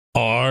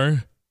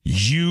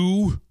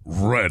You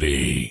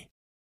ready?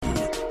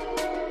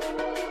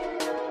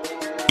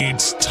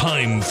 It's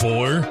time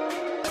for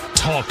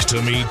Talk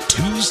to Me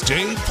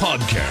Tuesday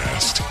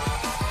podcast.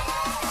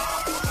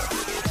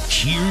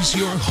 Here's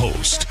your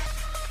host,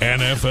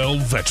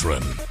 NFL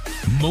veteran,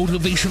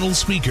 motivational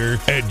speaker,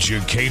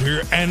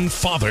 educator, and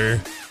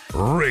father,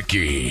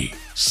 Ricky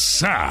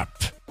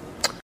Sapp.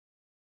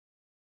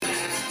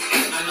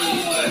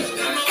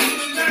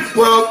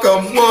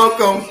 Welcome.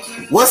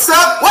 What's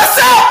up?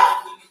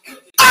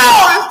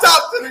 Oh, it's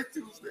Talk to Me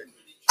Tuesday.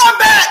 I'm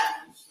back.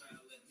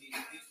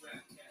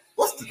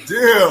 What's the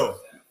deal?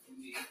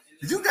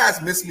 Did you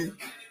guys miss me?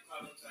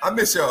 I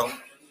miss y'all.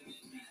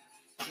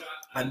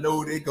 I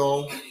know they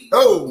go.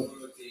 Oh.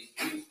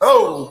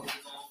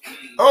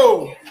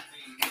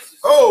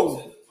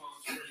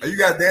 Are you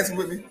guys dancing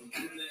with me?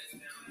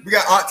 We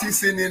got Aunt T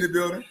Cindy in the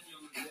building.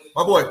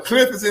 My boy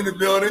Cliff is in the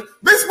building.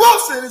 Miss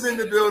Wilson is in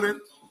the building.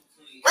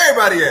 Where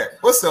everybody at?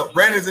 What's up?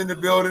 Brandon's in the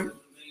building.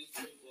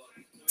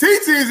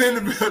 TT's in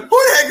the building. Who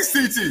the heck is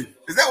TT?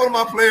 Is that one of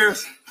my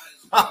players?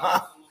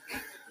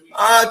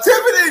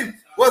 Tiffany.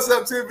 What's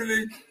up,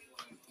 Tiffany?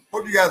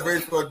 Hope you guys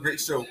ready for a great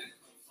show.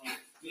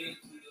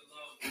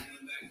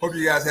 Hope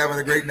you guys having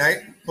a great night.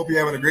 Hope you're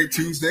having a great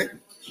Tuesday.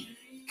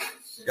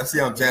 Y'all see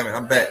I'm jamming.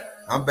 I'm back.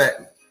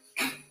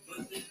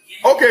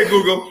 Okay,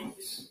 Google.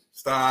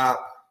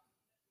 Stop.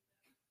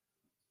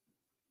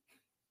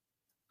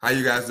 How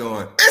you guys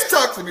doing? It's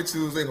Talk to Me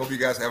Tuesday. Hope you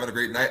guys having a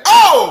great night.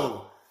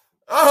 Oh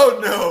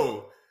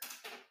no.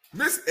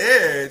 Miss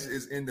Edge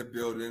is in the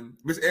building.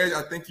 Miss Edge,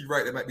 I think you're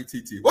right. That might be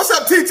TT. What's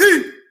up,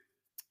 TT?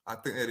 I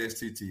think that is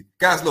TT.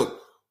 Guys,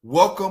 look.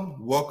 Welcome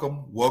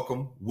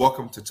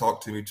to Talk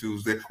to Me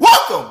Tuesday.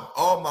 Welcome,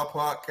 all my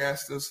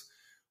podcasters.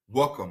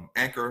 Welcome,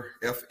 Anchor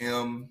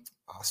FM,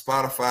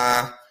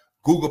 Spotify,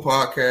 Google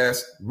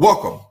Podcasts.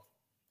 Welcome.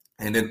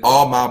 And then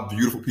all my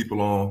beautiful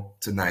people on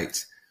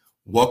tonight.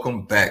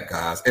 Welcome back,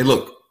 guys. Hey,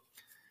 look,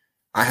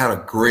 I had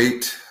a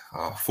great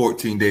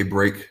 14-day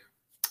break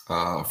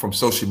from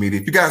social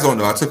media. If you guys don't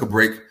know, I took a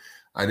break.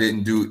 I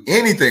didn't do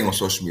anything on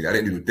social media. I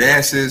didn't do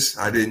dances.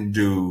 I didn't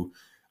do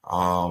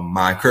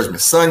my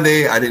Encouragement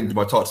Sunday. I didn't do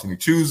my Talk to Me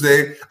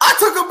Tuesday. I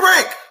took a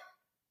break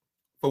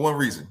for one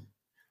reason.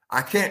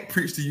 I can't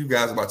preach to you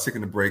guys about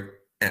taking a break,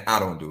 and I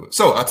don't do it.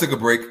 So I took a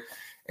break,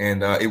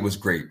 and it was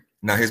great.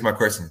 Now, here's my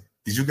question.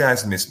 Did you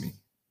guys miss me?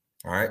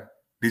 All right?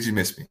 Did you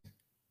miss me?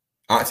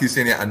 Auntie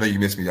Cindy, I know you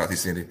miss me, Auntie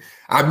Cindy.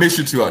 I miss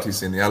you too, Auntie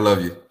Cindy. I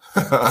love you.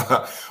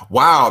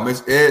 Wow,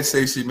 Miss Ed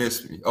says she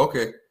missed me.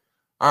 Okay.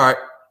 All right.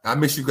 I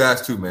miss you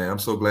guys too, man. I'm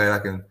so glad I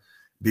can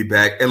be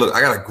back. Hey, look,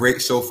 I got a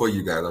great show for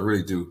you guys. I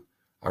really do.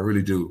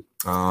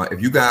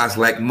 If you guys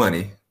like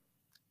money,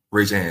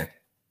 raise your hand.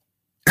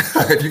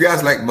 If you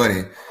guys like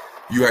money,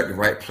 you're at the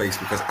right place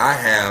because I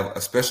have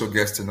a special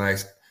guest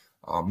tonight,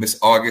 Miss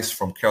August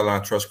from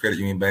Carolina Trust Credit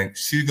Union Bank.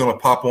 She's going to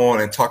pop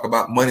on and talk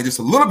about money just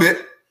a little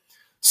bit.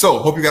 So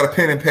hope you got a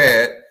pen and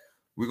pad.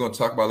 We're going to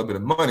talk about a little bit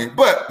of money.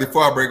 But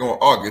before I bring on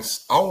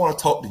August, I want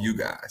to talk to you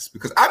guys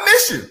because I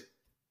miss you.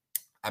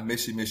 I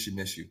miss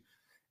you.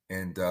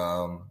 And,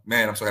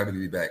 man, I'm so happy to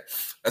be back.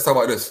 Let's talk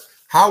about this.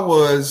 How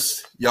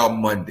was y'all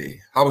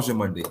Monday? How was your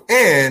Monday?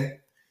 And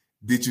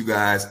did you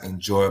guys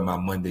enjoy my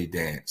Monday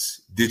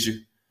dance? Did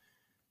you?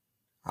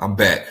 I'm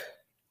back.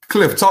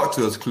 Cliff, talk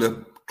to us, Cliff.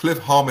 Cliff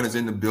Harmon is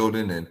in the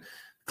building, and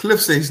Cliff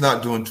says he's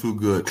not doing too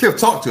good. Cliff,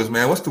 talk to us,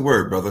 man. What's the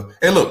word, brother?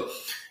 Hey, look.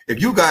 If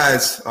you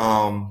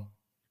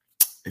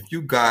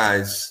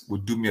guys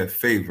would do me a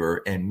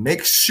favor and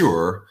make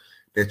sure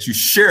that you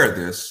share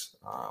this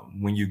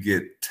when you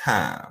get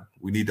time.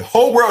 We need the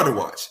whole world to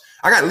watch.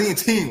 I got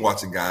Leontine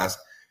watching, guys.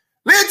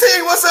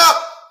 Leontine, what's up?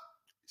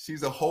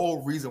 She's the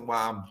whole reason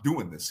why I'm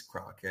doing this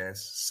crowdcast.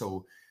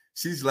 So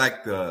she's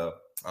like the,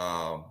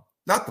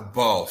 not the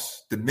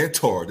boss, the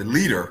mentor, the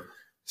leader.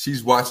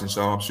 She's watching,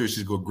 so I'm sure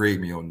she's going to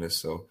grade me on this.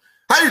 So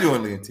how you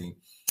doing, Leontine?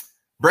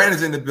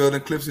 Brandon's in the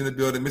building. Cliff's in the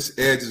building. Miss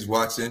Edge is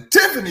watching.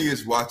 Tiffany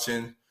is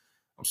watching.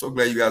 I'm so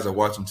glad you guys are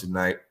watching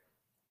tonight.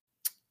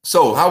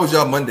 So how was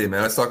y'all Monday,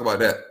 man? Let's talk about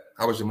that.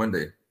 How was your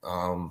Monday?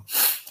 I'll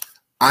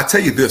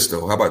tell you this,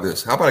 though. How about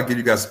this? How about I give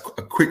you guys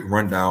a quick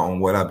rundown on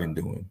what I've been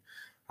doing?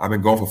 I've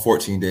been gone for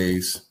 14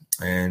 days.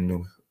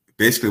 And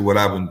basically what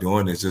I've been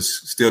doing is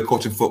just still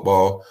coaching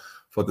football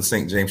for the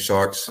St. James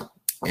Sharks.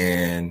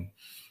 And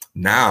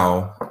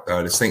now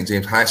the St.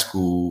 James High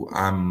School,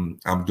 I'm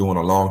doing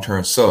a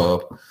long-term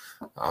sub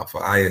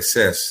for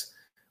ISS,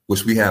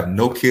 which we have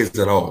no kids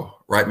at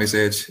all, right, Miss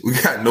Edge? We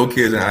got no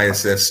kids in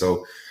ISS,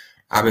 so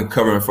I've been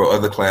covering for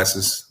other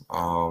classes.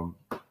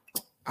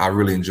 I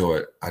really enjoy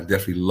it. I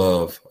definitely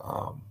love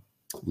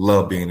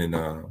being in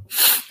the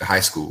high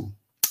school.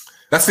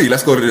 Let's see.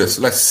 Let's go to this.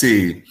 Let's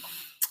see.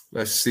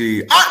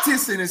 Auntie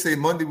Cindy say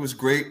Monday was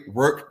great.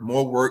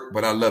 More work,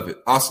 but I love it.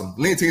 Awesome.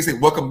 Leontine say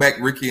welcome back,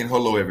 Ricky, and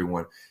hello,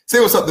 everyone. Say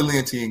what's up to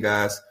Leontine,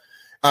 guys.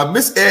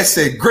 Miss Ed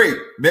said, great.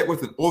 Met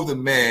with an older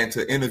man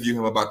to interview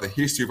him about the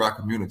history of our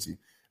community.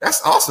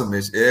 That's awesome,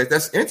 Miss Ed.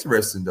 That's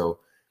interesting, though.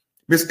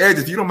 Miss Ed,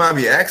 if you don't mind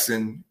me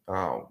asking,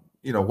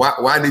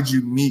 why did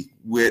you meet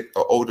with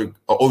an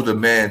older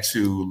man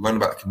to learn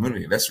about the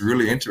community? That's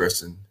really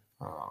interesting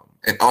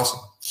and awesome.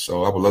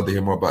 So I would love to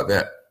hear more about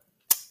that.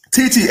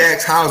 TT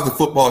asks, how's the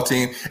football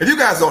team? If you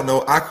guys don't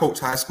know, I coach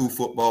high school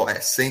football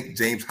at St.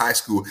 James High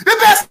School, the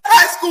best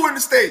high school in the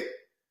state,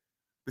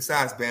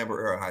 besides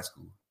Banbury Earl High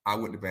School. I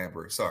went to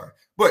Banbury, sorry.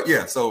 But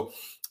yeah, so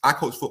I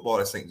coach football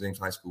at St. James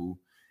High School.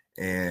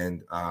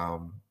 And,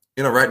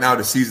 right now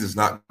the season is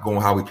not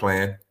going how we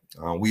plan.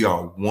 We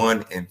are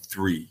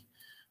 1-3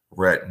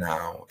 right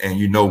now. And,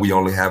 we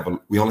only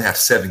have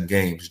 7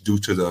 games due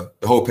to the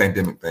whole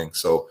pandemic thing.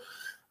 So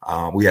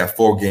we have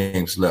 4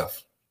 games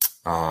left.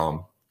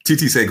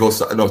 TT said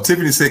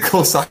Tiffany said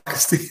go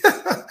Socastee.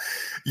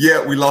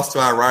 Yeah, we lost to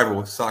our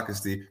rival,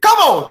 Socastee. Come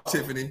on,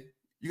 Tiffany.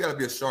 You got to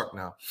be a shark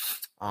now.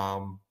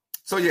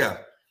 So, yeah,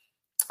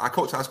 I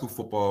coach high school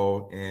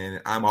football, and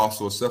I'm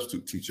also a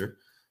substitute teacher,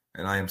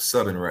 and I am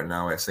subbing right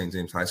now at St.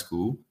 James High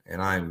School,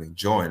 and I am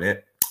enjoying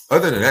it.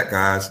 Other than that,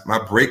 guys,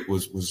 my break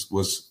was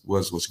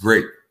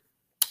great.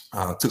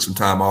 Took some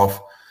time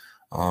off,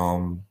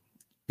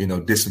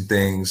 did some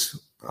things,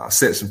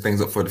 set some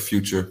things up for the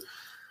future.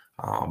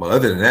 But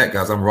other than that,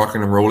 guys, I'm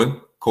rocking and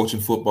rolling, coaching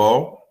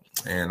football,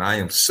 and I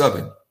am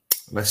subbing.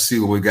 Let's see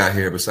what we got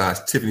here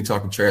besides Tiffany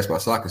talking trash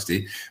about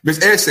Socastee.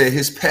 Ms. Ed said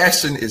his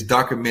passion is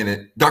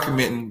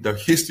documenting the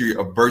history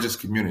of Burgess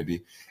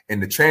community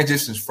and the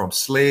transitions from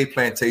slave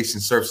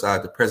plantation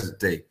Surfside to present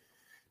day.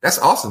 That's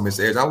awesome, Ms.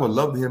 Ed. I would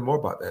love to hear more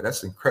about that.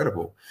 That's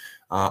incredible.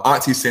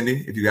 Auntie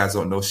Cindy, if you guys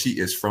don't know, she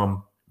is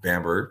from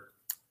Banbury.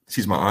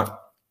 She's my aunt.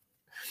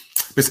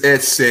 Ms.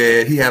 Ed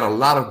said he had a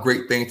lot of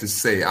great things to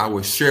say. I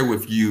will share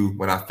with you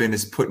when I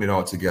finish putting it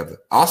all together.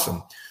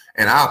 Awesome.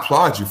 And I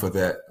applaud you for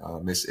that,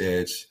 Ms.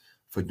 Edge,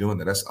 for doing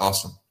that. That's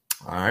awesome.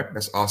 All right.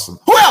 That's awesome.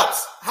 Who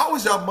else? How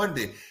was y'all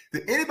Monday?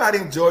 Did anybody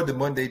enjoy the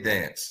Monday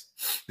dance?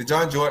 Did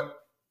y'all enjoy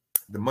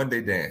the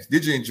Monday dance?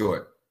 Did you enjoy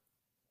it?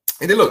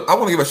 And then look, I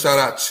want to give a shout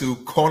out to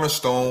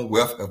Cornerstone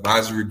Wealth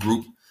Advisory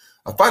Group,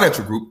 a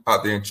financial group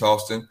out there in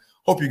Charleston.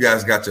 Hope you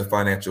guys got your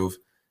financial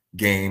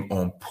game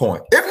on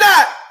point. If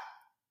not,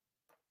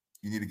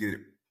 you need to get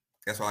it.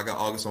 That's why I got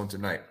August on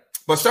tonight.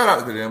 But shout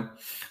out to them,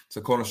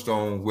 to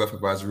Cornerstone Wealth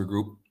Advisory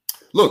Group.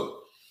 Look,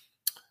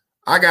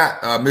 I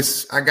got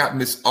Miss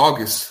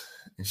August,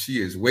 and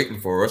she is waiting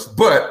for us.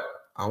 But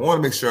I want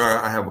to make sure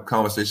I have a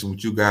conversation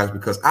with you guys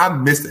because I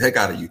missed the heck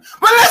out of you.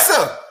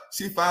 Melissa,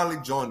 she finally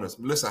joined us.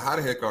 Melissa, how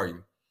the heck are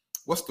you?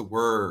 What's the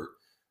word?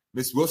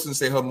 Miss Wilson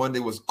said her Monday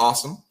was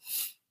awesome.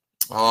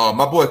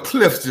 My boy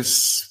Cliff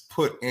just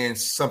put in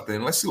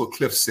something. Let's see what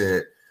Cliff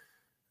said.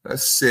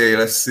 Let's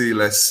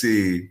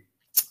see.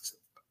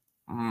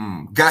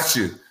 Got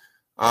you.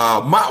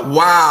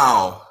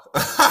 Wow.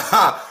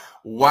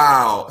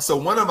 Wow. So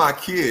one of my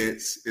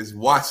kids is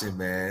watching,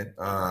 man.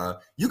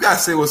 You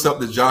guys say what's up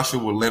to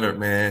Joshua Leonard,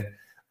 man.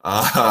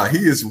 He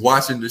is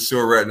watching the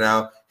show right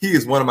now. He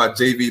is one of my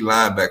JV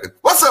linebackers.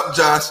 What's up,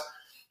 Josh?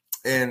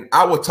 And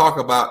I will talk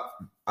about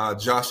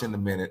Josh in a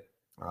minute.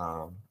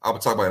 I will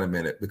talk about it in a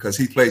minute because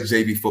he plays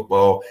JV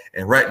football,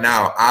 and right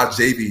now our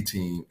JV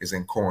team is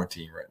in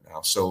quarantine right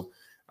now. So,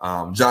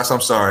 Josh,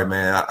 I'm sorry,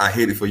 man. I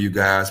hate it for you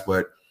guys,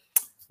 but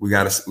we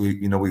gotta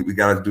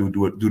do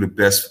the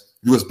best,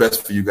 do what's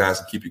best for you guys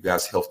and keep you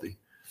guys healthy.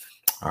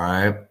 All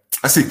right.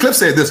 I see. Cliff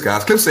said this,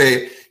 guys. Cliff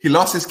said he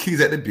lost his keys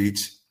at the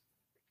beach.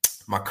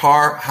 My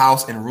car,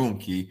 house, and room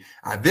key.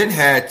 I then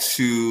had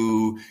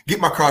to get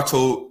my car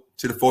towed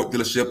to the Ford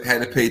dealership.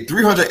 Had to pay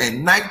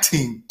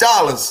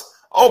 $319.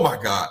 Oh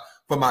my God.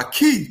 For my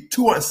key,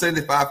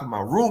 $275 for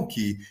my room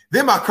key.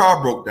 Then my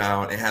car broke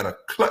down and had a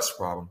clutch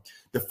problem.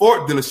 The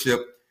Ford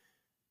dealership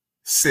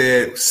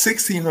said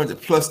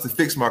 $1,600 plus to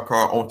fix my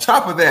car. On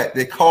top of that,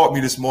 they called me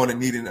this morning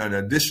needing an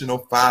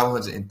additional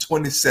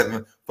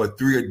 $527 for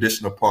 3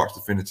 additional parts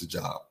to finish the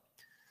job.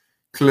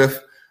 Cliff,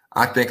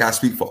 I think I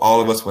speak for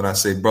all of us when I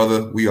say,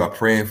 brother, we are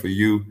praying for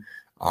you.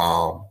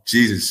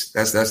 Jesus,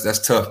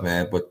 that's tough,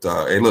 man. But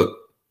hey, look,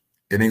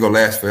 it ain't gonna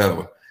last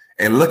forever.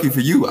 And lucky for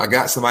you, I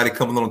got somebody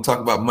coming on to talk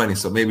about money,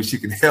 so maybe she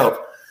can help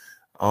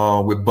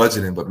with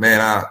budgeting. But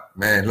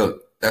man,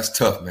 look, that's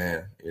tough,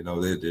 man.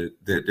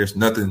 There's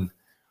nothing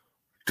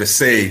to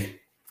say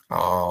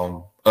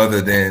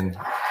other than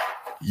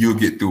you'll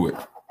get through it.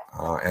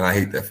 And I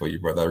hate that for you,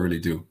 brother. I really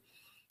do.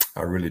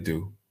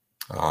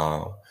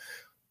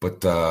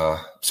 But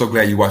so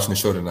glad you're watching the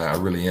show tonight. I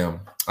really am.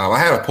 I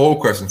had a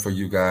poll question for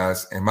you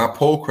guys, and my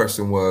poll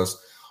question was,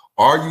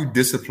 are you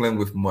disciplined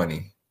with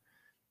money?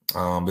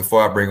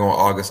 Before I bring on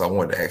August, I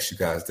wanted to ask you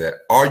guys that.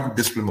 Are you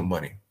disciplined with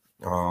money?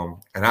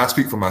 And I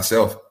speak for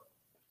myself.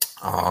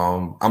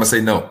 I'm going to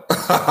say no.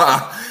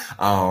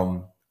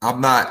 I'm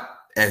not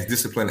as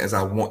disciplined as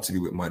I want to be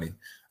with money.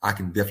 I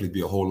can definitely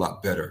be a whole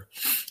lot better.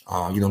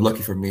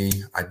 Lucky for me,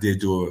 I did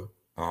do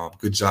a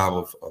good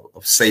job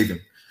of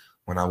saving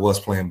when I was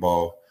playing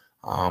ball.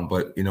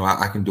 But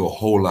I can do a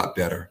whole lot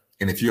better.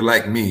 And if you're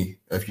like me,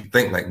 if you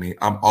think like me,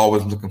 I'm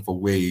always looking for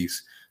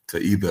ways to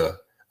either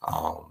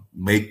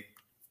make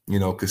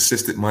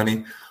consistent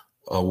money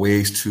or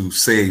ways to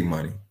save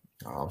money.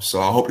 So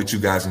I hope that you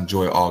guys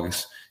enjoy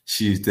August.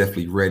 she is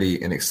definitely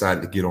ready and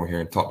excited to get on here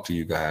and talk to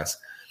you guys.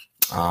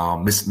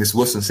 Miss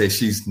Wilson says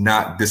she's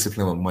not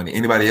disciplined with money.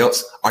 Anybody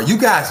else? Are you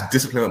guys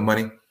disciplined with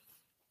money?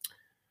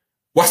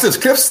 Watch this.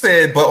 Cliff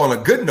said, but on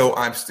a good note,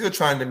 I'm still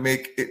trying to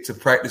make it to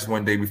practice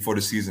one day before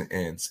the season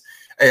ends.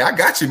 Hey, I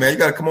got you, man. You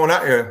got to come on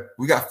out here.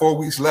 We got 4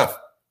 weeks left.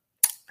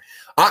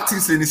 Auntie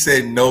Cindy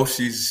said, no,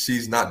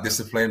 she's not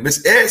disciplined.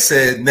 Miss Ed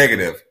said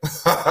negative.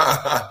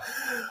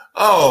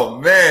 Oh,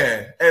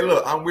 man. Hey,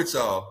 look, I'm with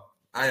y'all.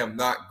 I am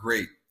not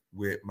great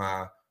with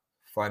my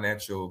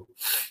financial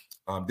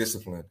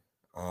discipline.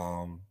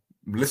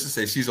 Melissa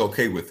says she's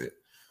okay with it.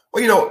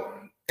 Well, you know,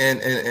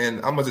 and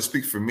I'm going to just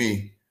speak for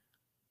me.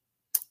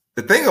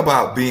 The thing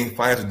about being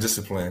financial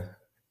disciplined,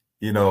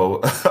 you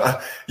know,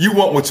 you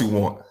want what you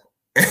want.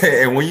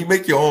 And when you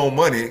make your own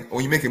money,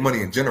 when you're making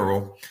money in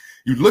general,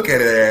 you look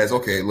at it as,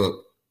 okay,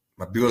 look,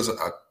 my bills,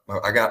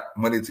 I got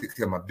money to take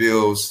care of my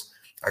bills.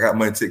 I got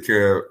money to take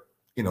care of,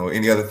 you know,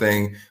 any other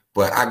thing,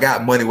 but I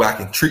got money where I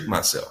can treat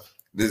myself.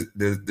 Does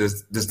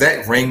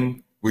that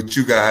ring with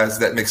you guys? Does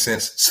that make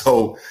sense?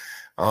 So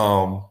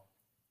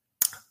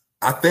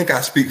I think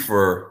I speak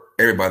for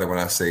everybody when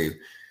I say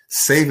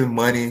saving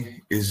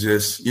money is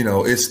just, you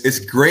know, it's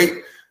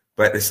great,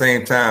 but at the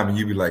same time,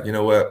 you be like, you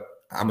know what,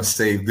 I'm gonna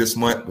save this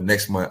month, but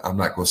next month I'm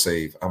not gonna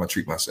save. I'm gonna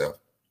treat myself,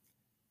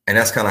 and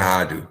that's kind of how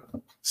I do.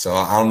 So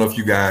I don't know if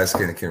you guys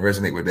can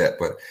resonate with that,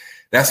 but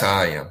that's how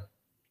I am.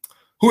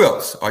 Who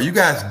else? Are you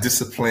guys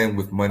disciplined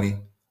with money?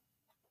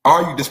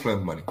 Are you disciplined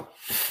with money?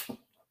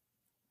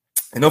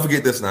 And don't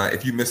forget this now.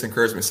 If you missed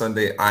Encouragement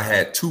Sunday, I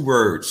had 2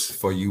 words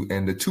for you,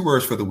 and the 2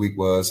 words for the week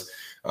was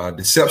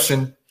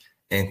deception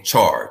and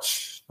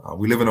charge.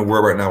 We live in a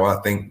world right now where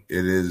I think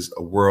it is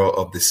a world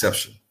of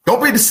deception.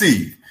 Don't be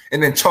deceived.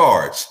 And then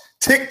charge.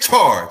 Take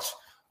charge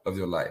of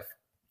your life.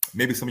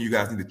 Maybe some of you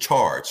guys need to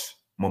charge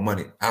more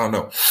money. I don't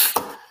know.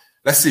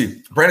 Let's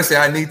see. Brandon said,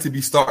 I need to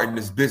be starting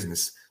this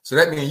business. So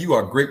that means you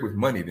are great with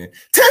money then.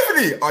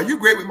 Tiffany, are you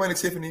great with money,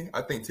 Tiffany?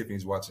 I think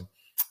Tiffany's watching.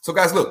 So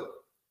guys, look,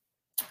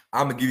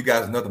 I'm going to give you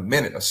guys another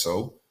minute or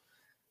so.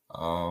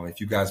 If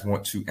you guys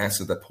want to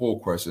answer the poll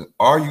question,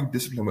 are you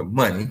disciplined with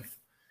money?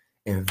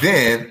 And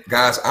then,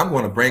 guys, I'm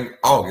going to bring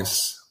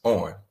August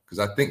on because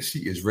I think she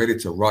is ready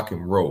to rock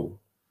and roll.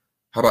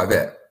 How about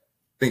that? I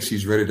think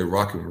she's ready to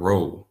rock and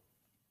roll.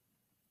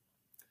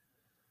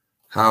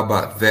 How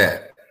about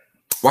that?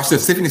 Watch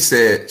this. Tiffany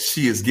said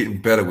she is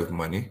getting better with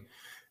money.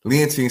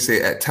 Leontine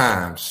said at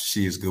times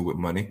she is good with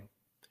money.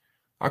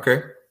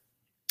 Okay.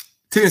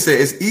 Tiffany said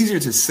it's easier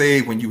to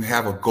save when you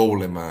have a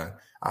goal in mind.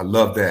 I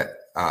love that.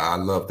 I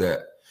love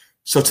that.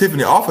 So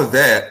Tiffany, off of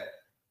that,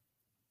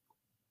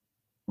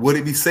 would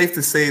it be safe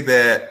to say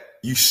that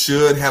you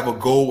should have a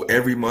goal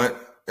every month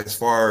as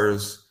far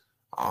as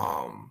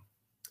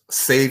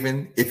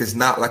saving, if it's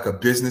not like a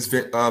business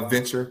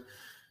venture?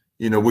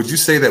 You know, would you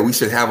say that we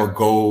should have a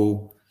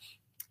goal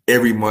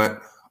every month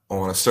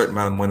on a certain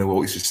amount of money what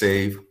we should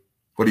save?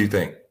 What do you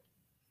think?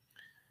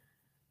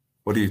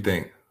 What do you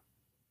think?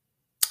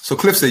 So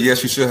Cliff said,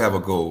 yes, you should have a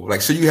goal.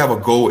 Like, so you have a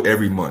goal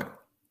every month.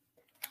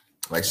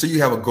 Like, so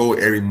you have a goal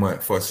every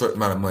month for a certain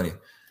amount of money.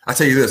 I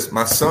tell you this,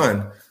 my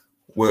son,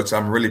 which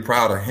I'm really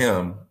proud of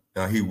him,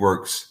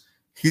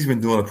 he's been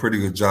doing a pretty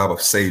good job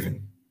of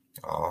saving,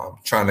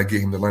 trying to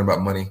get him to learn about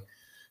money.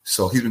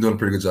 So he's been doing a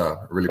pretty good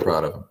job. Really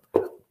proud of him.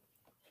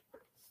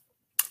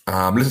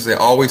 Melissa said,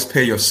 always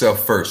pay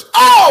yourself first.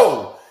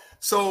 Oh,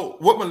 so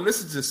what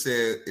Melissa just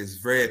said is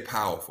very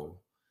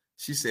powerful.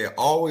 She said,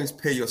 always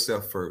pay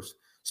yourself first.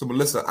 So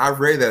Melissa, I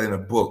read that in a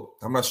book.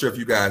 I'm not sure if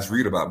you guys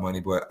read about money,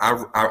 but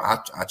I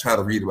try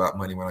to read about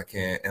money when I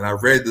can. And I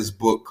read this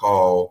book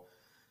called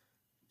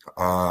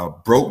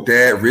Broke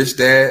Dad, Rich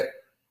Dad.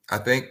 I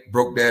think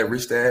Broke Dad,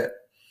 Rich Dad.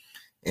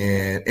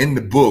 And in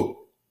the book,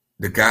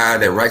 the guy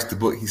that writes the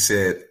book, he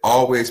said,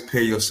 always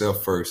pay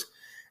yourself first.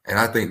 And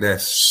I think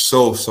that's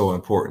so, so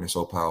important and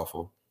so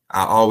powerful.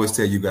 I always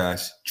tell you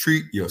guys,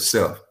 treat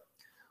yourself,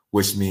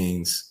 which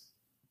means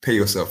pay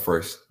yourself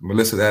first.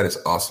 Melissa, that is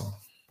awesome.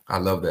 I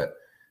love that.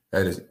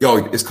 That is,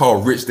 it's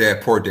called Rich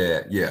Dad, Poor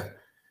Dad. Yeah.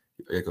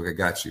 Okay,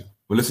 got you.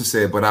 Melissa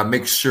said, but I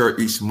make sure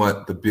each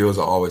month the bills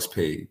are always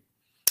paid.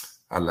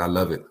 I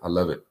love it. I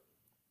love it.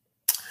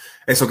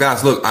 And so,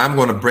 guys, look, I'm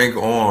going to bring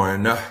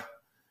on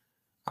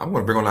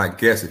our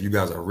guest. If you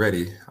guys are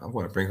ready, I'm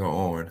going to bring her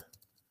on.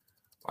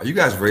 Are you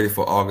guys ready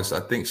for August?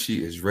 I think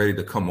she is ready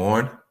to come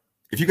on.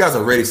 If you guys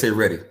are ready, say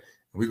ready.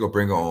 We're going to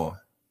bring her on.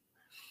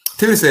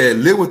 Tiffany said,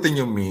 live within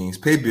your means,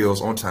 pay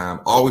bills on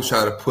time. Always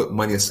try to put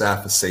money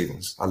aside for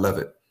savings. I love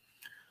it.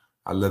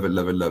 I love it,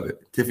 love it, love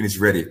it. Tiffany's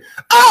ready.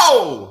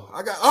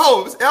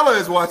 Miss Ella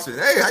is watching.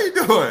 Hey, how you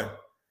doing?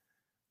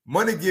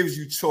 Money gives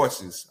you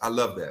choices. I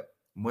love that.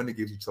 Money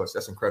gives you choices.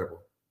 That's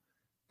incredible.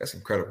 That's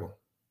incredible.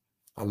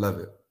 I love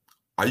it.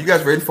 Are you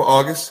guys ready for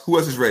August? Who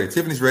else is ready?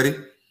 Tiffany's ready.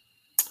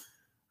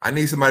 I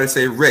need somebody to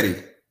say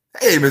ready.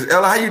 Hey, Miss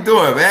Ella, how you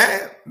doing,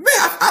 man? Man,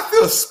 I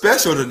feel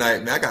special tonight,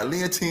 man. I got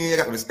Leontine, I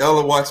got Miss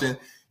Ella watching.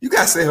 You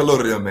guys say hello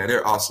to them, man.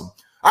 They're awesome.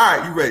 All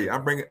right, you ready?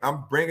 I'm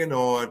bringing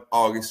on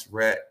August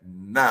right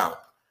now.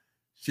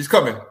 She's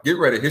coming. Get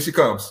ready. Here she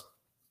comes.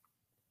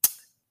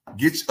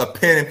 Get a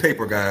pen and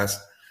paper, guys.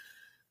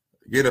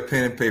 Get a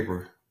pen and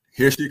paper.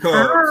 Here she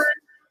comes.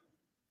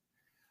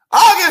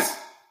 August!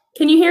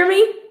 Can you hear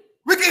me?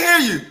 We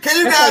can hear you. Can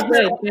you guys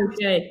hear?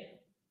 Good.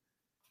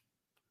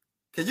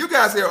 Can you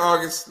guys hear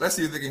August? Let's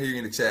see if they can hear you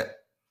in the chat.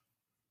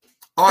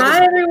 August,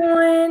 hi,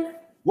 everyone.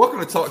 Welcome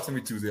to Talk to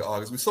Me Tuesday,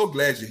 August. We're so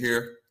glad you're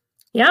here.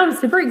 Yeah, I'm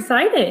super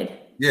excited.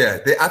 Yeah,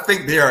 I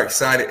think they are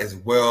excited as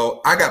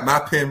well. I got my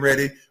pen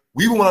ready.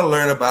 We want to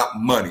learn about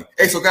money.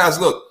 Hey, so guys,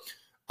 look,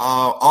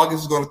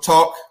 August is going to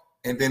talk.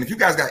 And then if you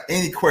guys got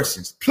any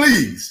questions,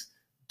 please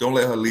don't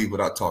let her leave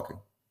without talking.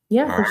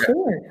 Yeah, all for right?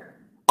 Sure.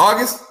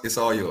 August, it's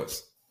all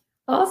yours.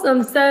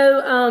 Awesome.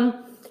 So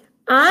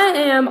I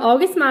am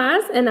August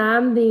Mize, and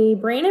I'm the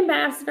brand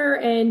ambassador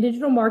and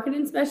digital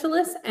marketing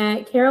specialist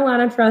at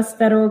Carolina Trust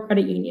Federal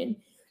Credit Union.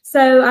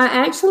 So I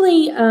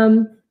actually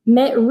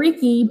met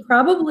Ricky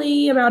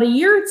probably about a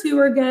year or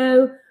two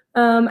ago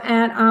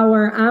at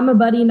our I'm a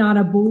Buddy, Not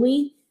a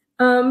Bully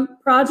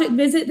project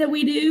visit that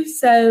we do.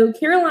 So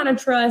Carolina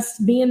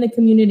Trust, being the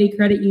community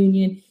credit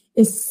union,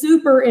 is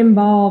super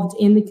involved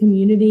in the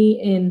community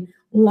in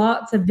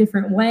lots of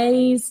different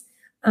ways.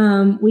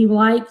 We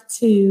like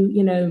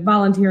to,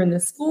 volunteer in the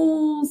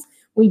schools.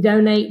 We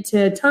donate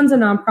to tons of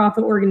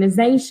nonprofit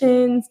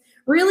organizations,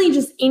 really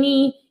just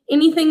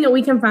anything that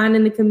we can find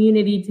in the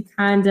community to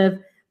kind of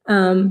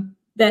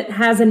that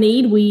has a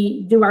need.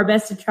 We do our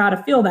best to try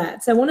to fill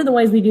that. So one of the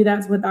ways we do that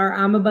is with our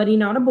I'm a Buddy,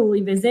 Not a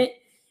Bully visit.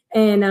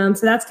 And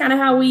so that's kind of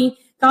how we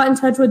got in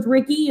touch with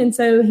Ricky. And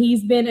so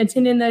he's been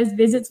attending those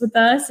visits with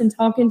us and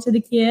talking to the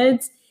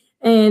kids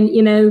and,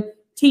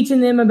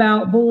 teaching them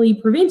about bully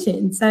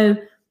prevention. So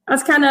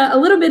that's kind of a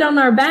little bit on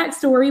our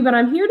backstory, but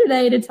I'm here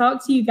today to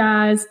talk to you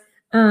guys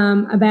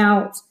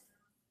about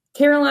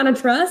Carolina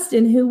Trust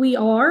and who we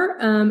are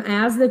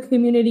as the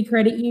community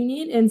credit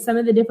union and some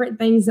of the different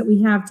things that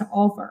we have to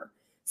offer.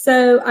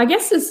 So I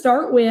guess to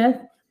start with,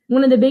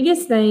 one of the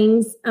biggest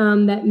things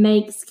that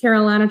makes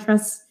Carolina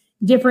Trust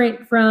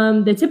different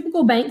from the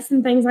typical banks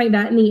and things like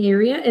that in the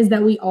area is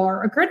that we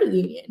are a credit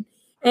union.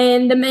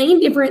 And the main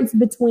difference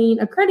between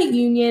a credit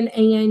union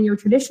and your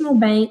traditional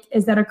bank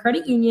is that a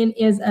credit union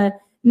is a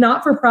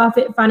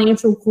not-for-profit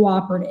financial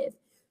cooperative.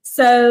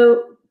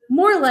 So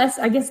more or less,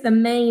 I guess the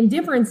main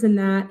difference in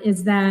that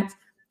is that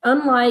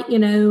unlike,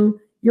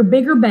 your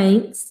bigger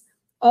banks,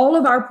 all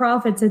of our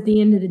profits at the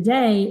end of the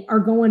day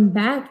are going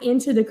back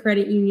into the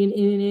credit union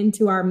and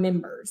into our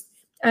members.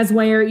 As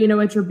where,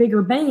 at your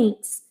bigger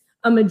banks,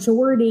 a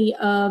majority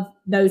of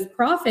those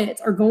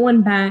profits are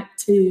going back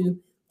to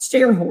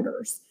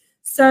shareholders.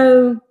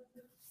 So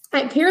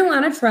at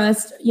Carolina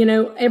Trust,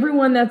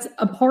 everyone that's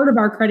a part of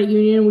our credit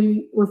union,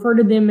 we refer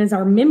to them as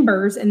our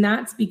members. And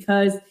that's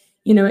because,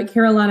 at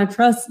Carolina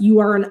Trust, you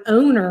are an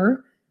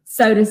owner,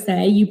 so to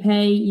say. You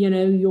pay,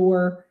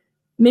 your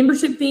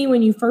membership fee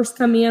when you first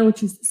come in,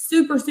 which is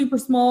super, super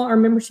small. Our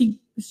membership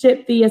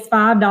fee is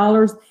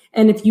 $5.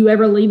 And if you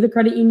ever leave the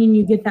credit union,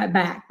 you get that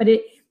back. But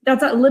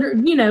that's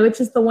it's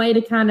just the way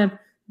to kind of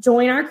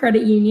join our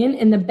credit union.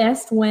 And the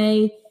best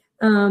way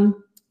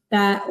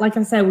that, like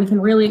I said, we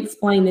can really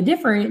explain the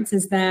difference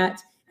is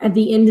that at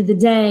the end of the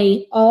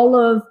day, all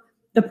of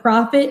the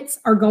profits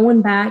are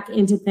going back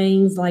into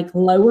things like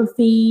lower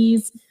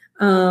fees,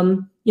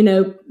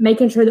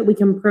 making sure that we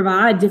can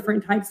provide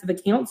different types of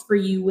accounts for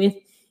you with,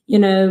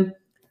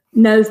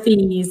 no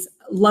fees,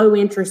 low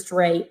interest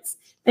rates,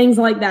 things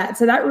like that.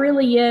 So that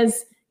really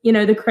is,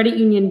 the credit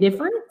union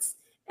difference.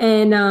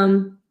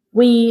 And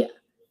we,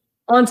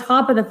 on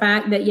top of the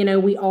fact that,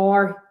 we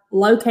are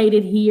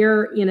located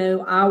here,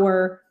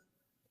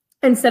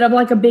 instead of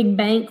like a big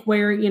bank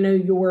where,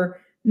 your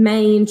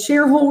main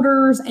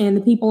shareholders and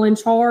the people in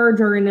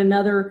charge are in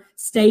another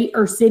state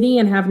or city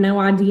and have no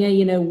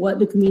idea, what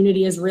the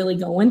community is really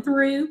going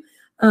through.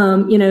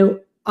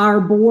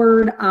 Our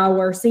board,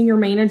 our senior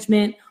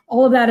management,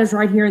 all of that is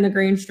right here in the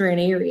Grand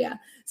Strand area.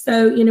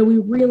 So, we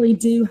really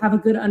do have a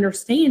good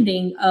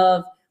understanding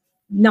of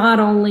not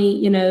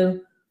only,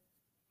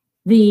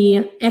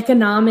 the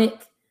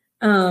economic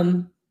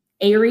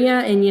area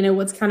and,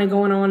 what's kind of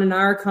going on in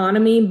our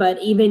economy,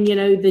 but even,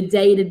 the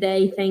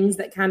day-to-day things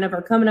that kind of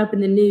are coming up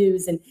in the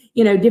news and,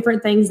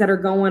 different things that are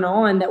going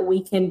on that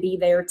we can be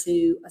there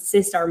to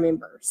assist our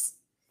members.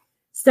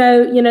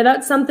 So,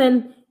 that's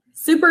something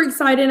super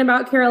exciting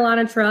about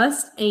Carolina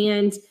Trust.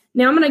 And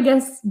now I'm going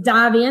to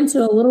dive into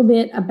a little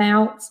bit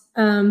about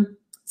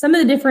some of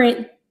the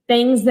different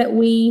things that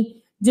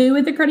we do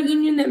with the credit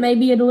union that may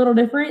be a little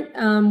different.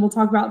 We'll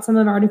talk about some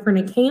of our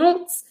different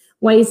accounts,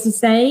 ways to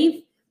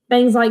save,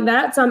 things like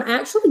that. So I'm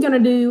actually going to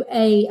do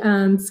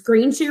a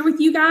screen share with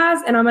you guys,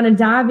 and I'm going to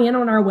dive in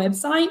on our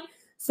website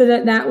so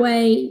that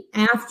way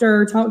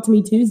after Talk to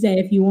Me Tuesday,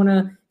 if you want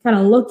to kind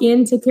of look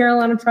into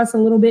Carolina Trust a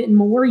little bit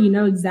more, you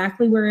know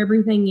exactly where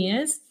everything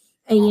is,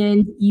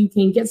 and you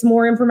can get some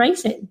more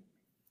information.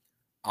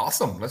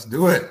 Awesome. Let's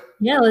do it.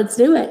 Yeah, let's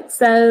do it.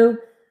 So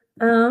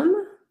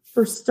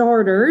for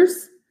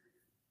starters,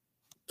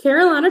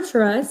 Carolina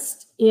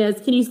Trust is,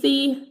 can you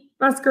see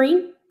my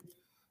screen?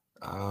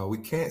 We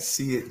can't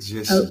see it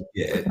just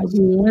yet. Okay,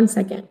 give me 1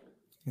 second.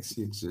 Can't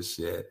see it just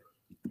yet.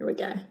 Here we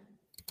go.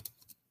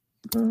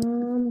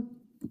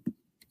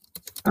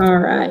 All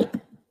right.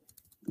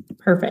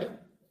 Perfect.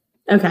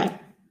 Okay.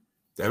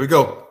 There we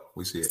go.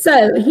 We see it.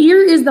 So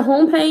here is the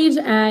homepage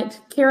at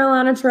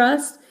Carolina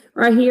Trust.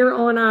 Right here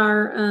on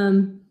our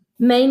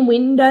main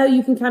window,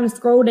 you can kind of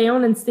scroll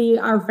down and see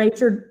our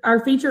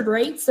featured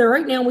rates. So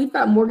right now we've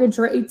got mortgage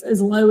rates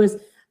as low as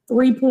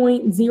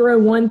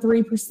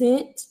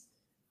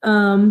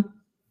 3.013%.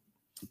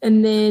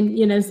 And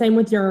then, same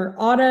with your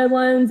auto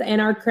loans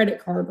and our credit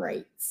card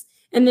rates.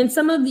 And then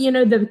some of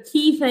the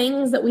key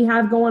things that we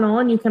have going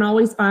on, you can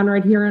always find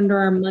right here under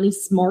our Money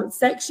Smart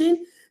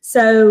section.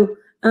 So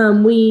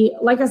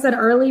like I said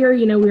earlier,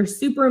 we're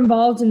super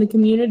involved in the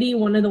community.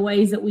 One of the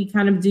ways that we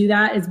kind of do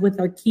that is with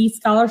our Key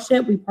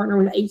Scholarship. We partner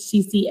with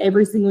HTC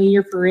every single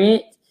year for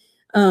it.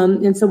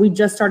 And so we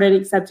just started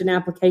accepting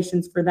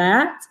applications for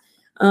that.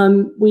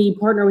 We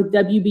partner with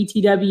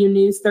WBTW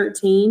News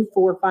 13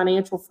 for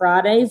Financial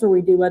Fridays, where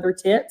we do other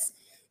tips.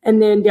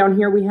 And then down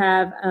here we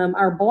have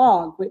our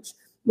blog, which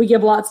we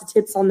give lots of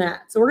tips on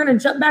that. So we're going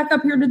to jump back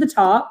up here to the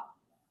top.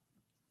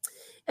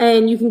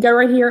 And you can go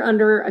right here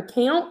under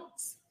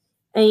accounts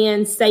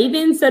and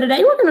savings. So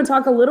today we're going to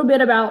talk a little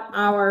bit about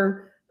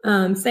our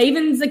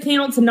savings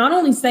accounts, and not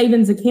only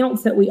savings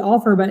accounts that we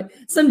offer, but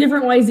some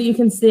different ways that you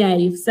can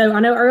save. So I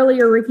know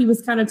earlier Ricky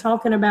was kind of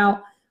talking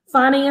about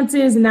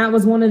finances, and that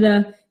was one of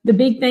the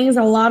big things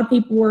a lot of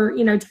people were,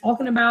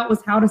 talking about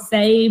was how to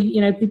save.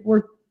 People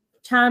were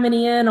chiming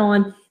in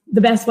on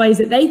the best ways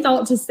that they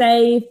thought to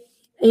save.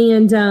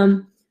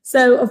 And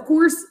so, of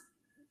course,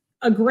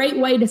 a great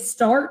way to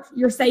start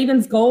your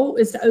savings goal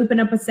is to open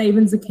up a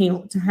savings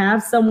account, to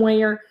have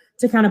somewhere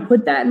to kind of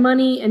put that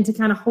money and to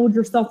kind of hold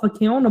yourself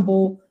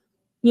accountable,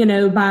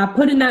 by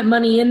putting that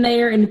money in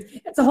there. And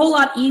it's a whole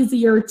lot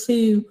easier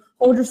to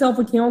hold yourself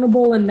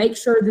accountable and make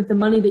sure that the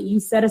money that you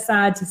set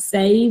aside to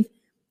save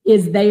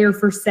is there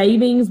for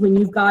savings when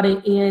you've got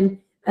it in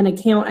an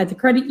account at the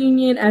credit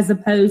union, as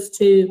opposed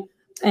to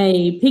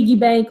a piggy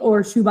bank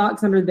or a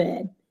shoebox under the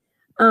bed.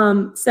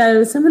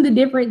 So some of the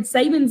different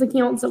savings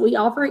accounts that we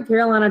offer at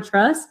Carolina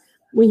Trust,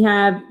 we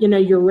have,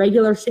 your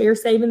regular share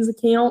savings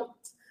account,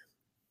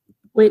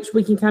 which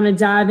we can kind of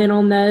dive in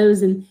on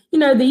those. And,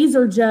 these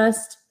are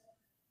just,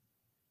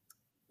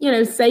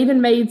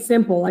 saving made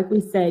simple. Like we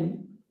said,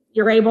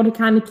 you're able to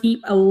kind of keep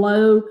a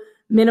low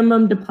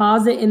minimum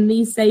deposit in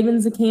these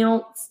savings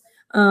accounts.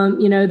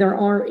 There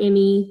aren't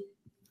any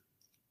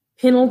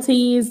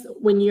penalties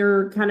when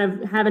you're kind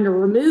of having to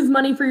remove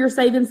money for your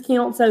savings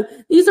account. So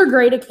these are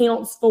great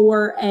accounts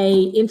for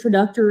a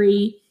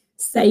introductory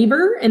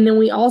saver. And then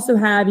we also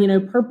have,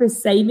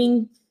 purpose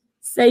savings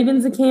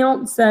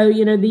accounts. So,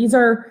 these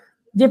are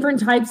different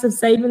types of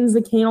savings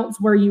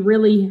accounts where you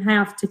really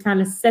have to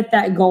kind of set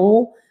that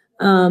goal,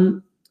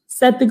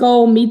 set the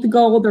goal, meet the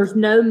goal. There's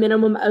no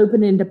minimum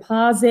opening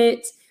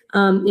deposit.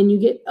 And you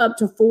get up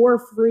to 4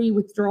 free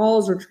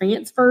withdrawals or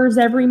transfers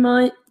every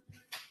month.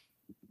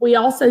 We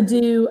also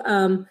do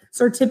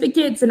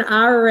certificates and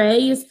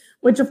IRAs,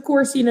 which of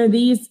course, some of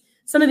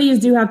these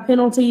do have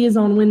penalties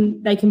on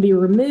when they can be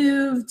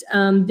removed,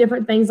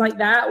 different things like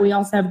that. We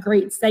also have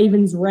great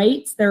savings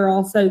rates. There are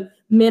also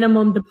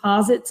minimum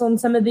deposits on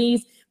some of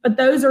these, but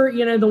those are,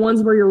 the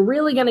ones where you're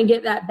really going to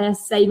get that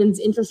best savings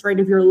interest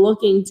rate if you're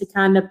looking to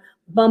kind of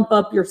bump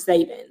up your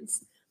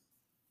savings.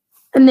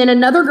 And then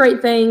another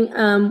great thing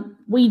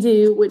we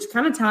do, which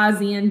kind of ties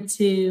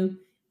into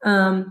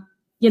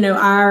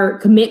our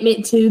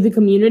commitment to the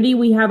community,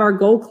 we have our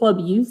Gold Club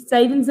Youth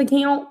Savings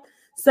Account.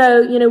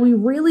 So, we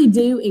really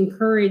do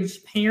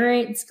encourage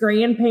parents,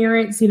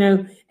 grandparents,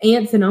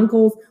 aunts and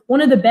uncles.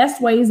 One of the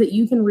best ways that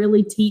you can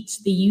really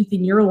teach the youth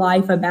in your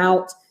life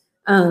about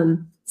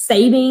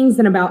savings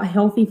and about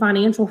healthy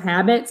financial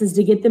habits is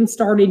to get them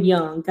started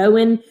young. Go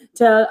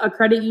into a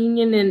credit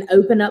union and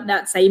open up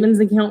that savings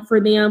account for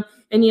them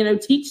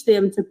and, teach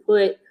them to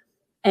put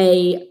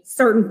a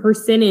certain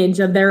percentage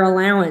of their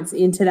allowance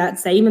into that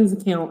savings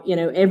account,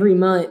 every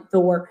month,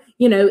 or,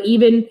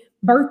 even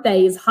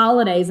birthdays,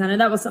 holidays. I know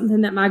that was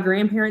something that my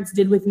grandparents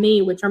did with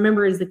me, which I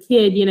remember as a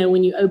kid,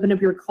 when you open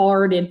up your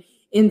card and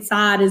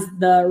inside is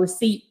the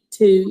receipt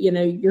to,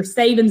 your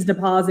savings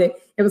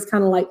deposit. It was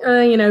kind of like,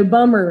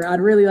 bummer. I'd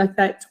really like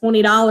that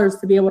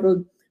 $20 to be able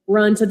to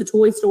run to the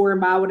toy store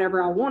and buy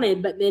whatever I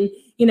wanted. But then,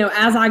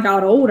 as I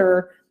got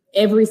older,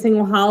 every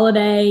single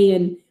holiday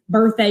and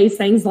birthdays,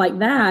 things like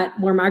that,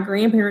 where my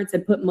grandparents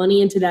had put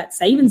money into that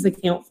savings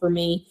account for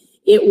me,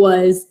 it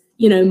was,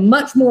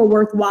 much more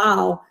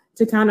worthwhile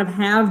to kind of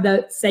have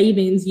that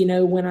savings,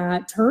 when I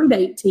turned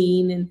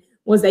 18 and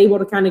was able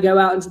to kind of go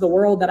out into the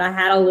world, that I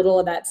had a little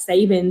of that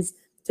savings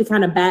to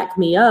kind of back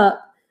me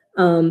up,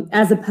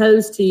 as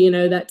opposed to,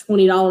 that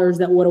 $20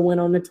 that would have went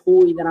on a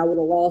toy that I would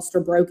have lost or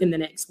broken the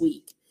next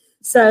week.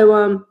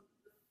 So,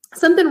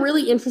 something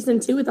really interesting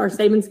too with our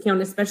savings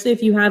account, especially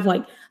if you have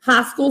like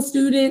high school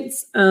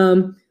students,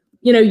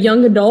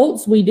 young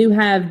adults, we do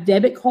have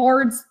debit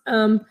cards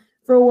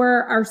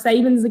for our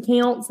savings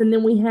accounts. And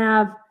then we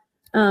have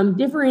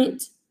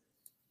different,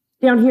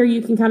 down here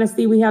you can kind of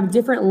see we have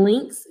different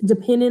links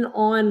depending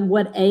on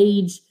what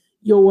age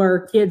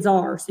your kids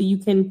are. So you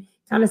can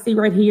kind of see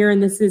right here,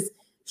 and this is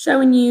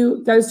showing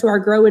you, goes to our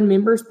Growing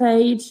Members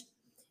page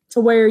to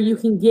where you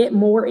can get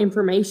more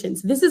information.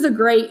 So this is a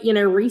great,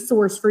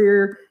 resource for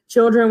your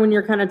children when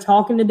you're kind of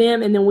talking to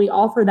them. And then we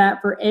offer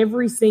that for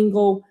every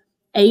single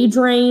age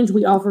range.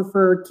 We offer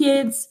for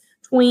kids,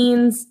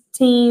 tweens,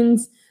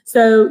 teens.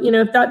 So,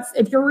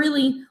 if you're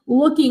really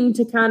looking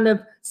to kind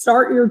of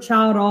start your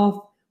child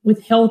off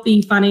with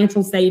healthy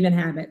financial saving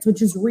habits,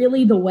 which is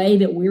really the way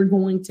that we're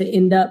going to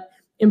end up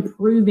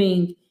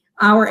improving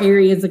our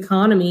area's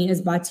economy,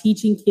 is by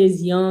teaching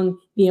kids young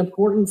the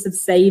importance of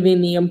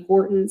saving, the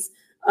importance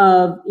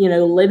of,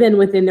 living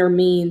within their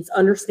means,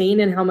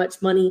 understanding how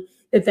much money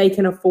that they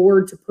can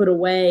afford to put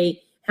away,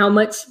 how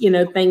much,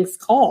 things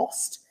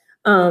cost.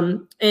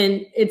 And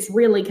it's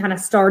really kind of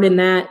starting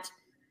that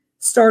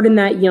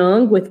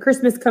young. With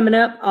Christmas coming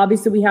up,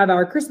 obviously we have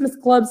our Christmas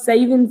Club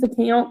savings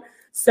account.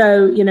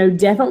 So,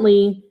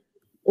 definitely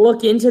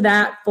look into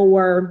that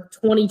for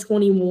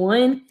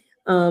 2021.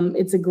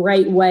 It's a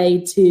great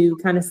way to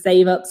kind of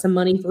save up some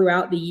money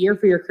throughout the year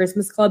for your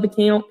Christmas Club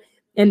account.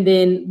 And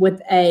then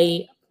with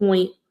a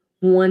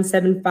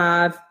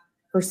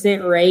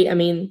 0.175%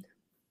 rate,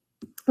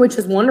 which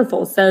is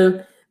wonderful.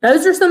 So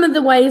those are some of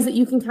the ways that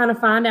you can kind of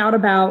find out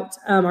about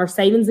our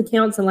savings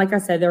accounts. And like I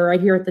said, they're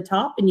right here at the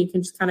top, and you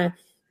can just kind of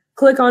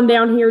click on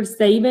down here to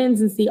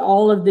savings and see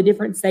all of the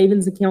different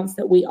savings accounts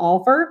that we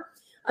offer.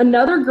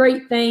 Another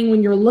great thing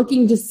when you're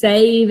looking to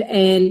save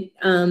and,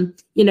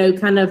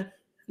 kind of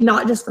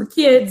not just for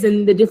kids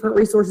and the different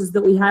resources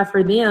that we have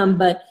for them,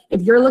 but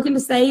if you're looking to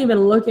save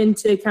and looking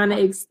to kind of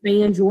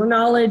expand your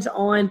knowledge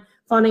on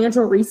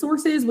financial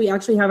resources, we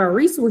actually have our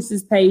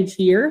resources page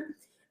here.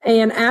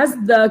 And as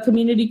the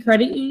community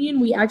credit union,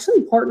 we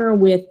actually partner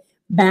with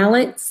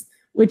Balance,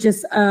 which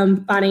is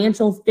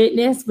financial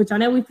fitness, which I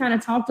know we've kind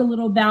of talked a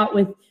little about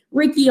with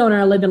Ricky on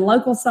our Living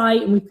Local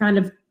site. And we've kind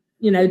of,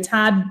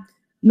 tied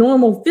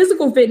normal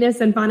physical fitness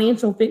and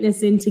financial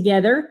fitness in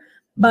together.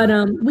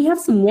 But we have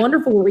some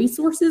wonderful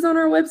resources on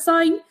our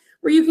website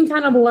where you can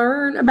kind of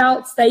learn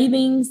about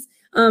savings.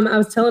 I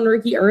was telling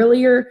Ricky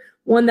earlier,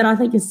 one that I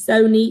think is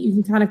so neat, you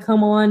can kind of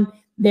come on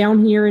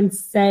down here and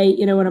say,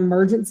 an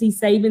emergency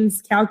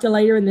savings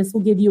calculator, and this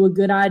will give you a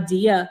good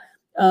idea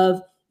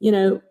of,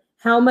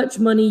 how much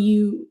money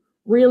you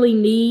really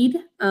need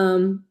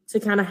to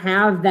kind of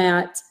have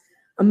that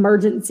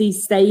emergency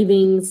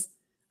savings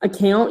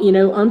account.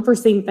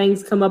 Unforeseen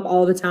things come up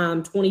all the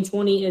time.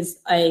 2020 is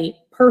a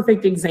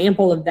perfect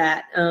example of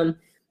that.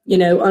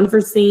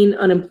 Unforeseen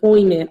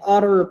unemployment,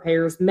 auto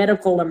repairs,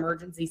 medical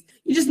emergencies.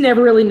 You just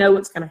never really know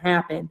what's going to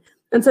happen.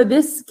 And so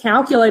this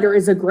calculator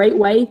is a great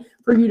way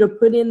for you to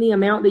put in the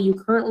amount that you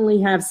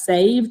currently have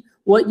saved,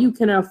 what you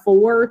can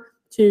afford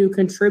to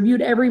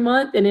contribute every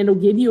month, and it'll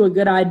give you a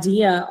good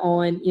idea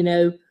on,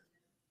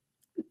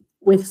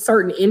 with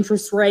certain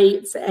interest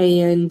rates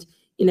and,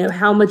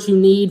 how much you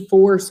need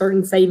for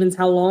certain savings,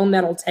 how long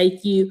that'll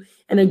take you,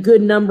 and a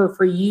good number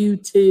for you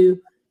to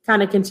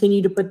kind of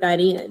continue to put that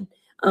in.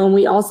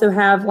 We also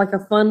have like a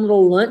fun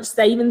little lunch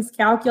savings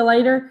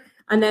calculator.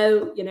 I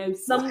know,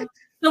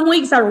 some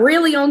weeks I'm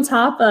really on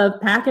top of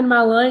packing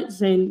my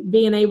lunch and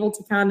being able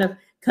to kind of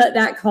cut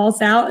that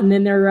cost out. And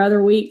then there are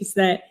other weeks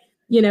that,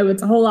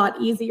 it's a whole lot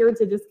easier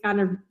to just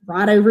kind of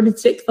ride over to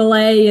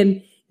Chick-fil-A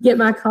and get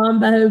my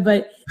combo.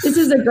 But this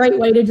is a great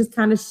way to just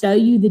kind of show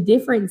you the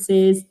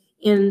differences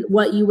in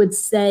what you would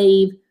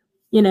save,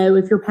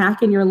 if you're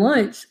packing your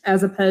lunch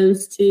as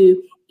opposed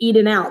to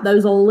eating out.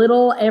 Those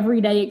little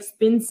everyday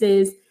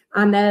expenses,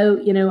 I know,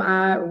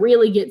 I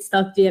really get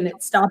stuffed in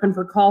at stopping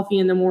for coffee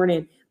in the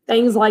morning,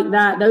 things like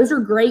that. Those are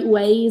great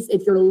ways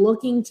if you're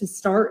looking to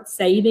start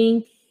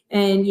saving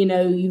and,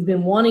 you've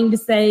been wanting to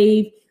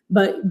save,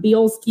 but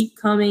bills keep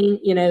coming,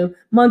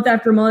 month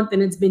after month,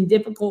 and it's been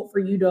difficult for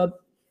you to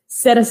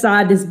set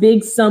aside this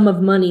big sum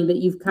of money that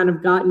you've kind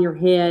of got in your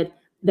head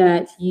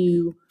that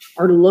you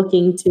are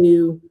looking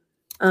to,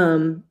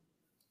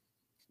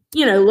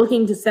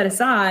 looking to set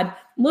aside.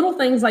 Little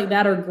things like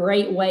that are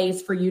great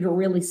ways for you to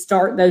really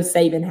start those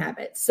saving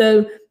habits.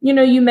 So,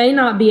 you may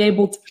not be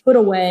able to put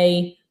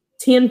away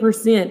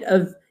 10%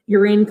 of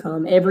your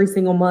income every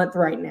single month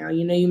right now.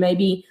 You may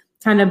be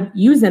kind of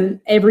using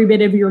every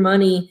bit of your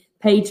money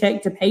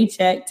paycheck to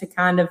paycheck to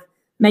kind of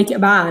make it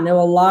by. I know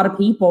a lot of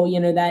people,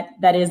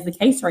 that is the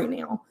case right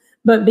now.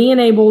 But being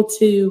able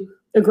to,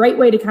 a great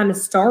way to kind of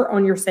start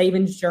on your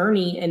savings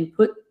journey and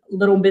put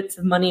little bits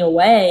of money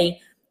away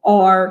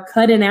are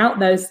cutting out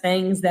those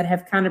things that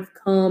have kind of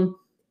come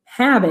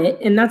habit.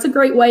 And that's a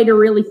great way to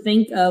really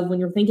think of when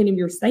you're thinking of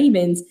your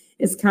savings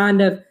is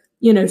kind of,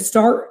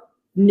 start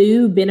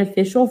new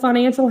beneficial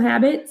financial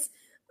habits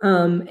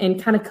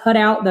and kind of cut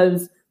out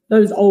those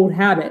old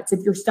habits.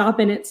 If you're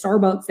stopping at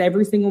Starbucks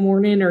every single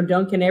morning or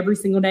Dunkin' every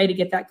single day to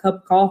get that cup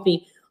of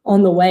coffee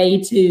on the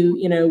way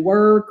to,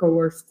 work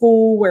or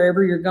school,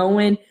 wherever you're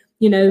going,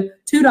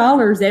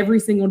 $2 every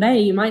single day,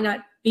 you might not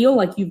feel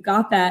like you've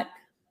got that,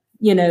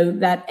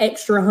 that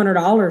extra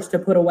 $100 to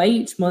put away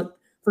each month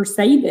for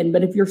saving.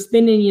 But if you're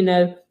spending,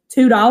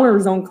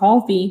 $2 on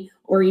coffee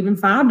or even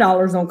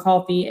 $5 on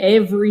coffee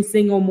every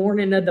single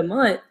morning of the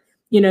month,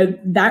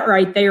 that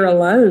right there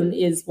alone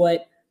is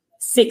what,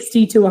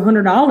 $60 to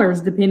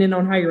 $100, depending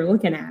on how you're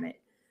looking at it.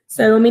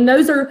 So,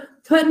 those are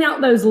cutting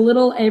out those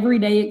little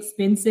everyday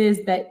expenses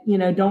that,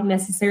 don't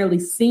necessarily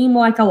seem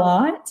like a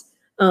lot,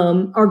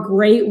 are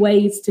great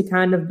ways to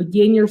kind of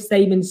begin your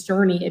savings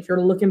journey if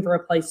you're looking for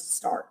a place to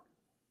start.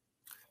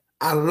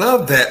 I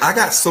love that. I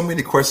got so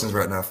many questions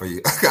right now for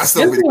you. I got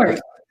so many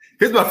questions.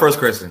 Here's my first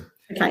question.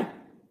 Okay.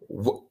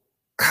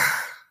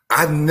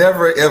 I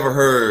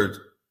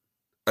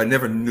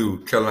never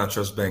knew Carolina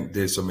Trust Bank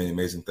did so many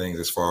amazing things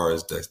as far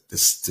as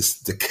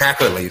the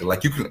calculator.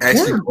 Like, you can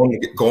actually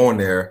go on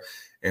there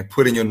and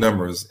put in your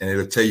numbers, and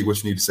it'll tell you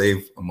what you need to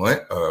save a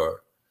month.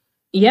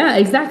 Yeah,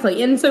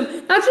 exactly. And so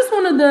that's just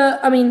one of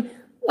the,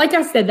 like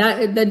I said,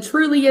 that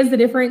truly is the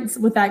difference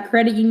with that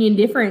credit union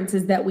difference,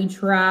 is that we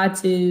try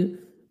to,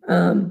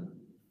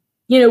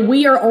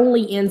 we are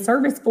only in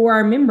service for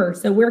our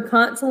members. So we're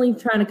constantly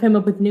trying to come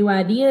up with new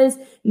ideas,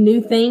 new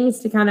things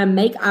to kind of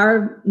make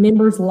our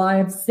members'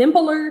 lives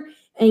simpler.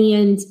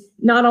 And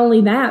not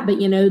only that, but,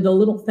 the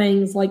little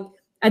things like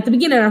at the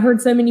beginning, I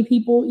heard so many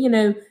people,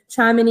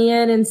 chiming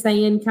in and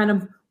saying kind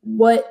of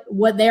what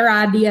their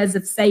ideas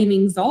of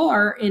savings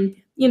are. And,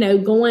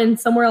 going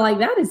somewhere like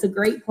that is a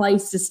great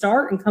place to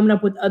start, and coming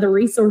up with other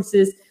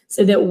resources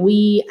so that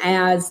we,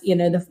 as,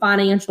 the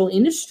financial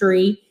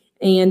industry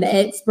and the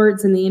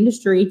experts in the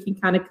industry, can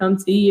kind of come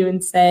to you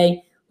and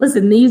say,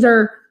 listen, these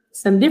are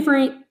some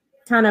different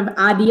kind of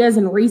ideas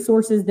and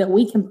resources that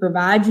we can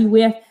provide you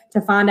with to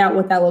find out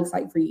what that looks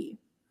like for you.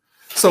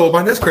 So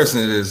my next question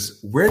is,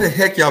 where the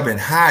heck y'all been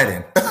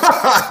hiding?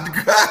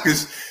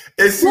 Because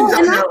it seems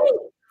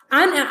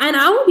and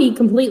I will be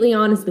completely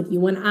honest with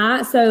you.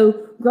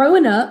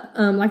 Growing up,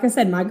 like I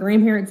said, my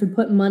grandparents would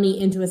put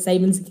money into a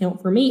savings account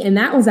for me, and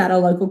that was at a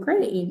local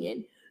credit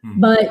union.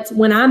 Mm-hmm. But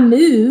when I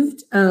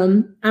moved,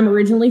 I'm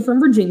originally from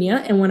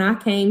Virginia, and when I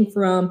came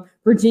from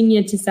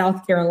Virginia to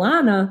South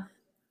Carolina,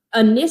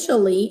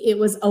 initially it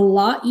was a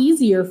lot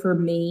easier for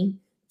me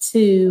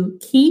to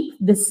keep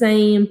the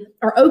same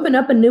or open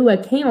up a new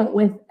account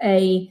with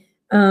a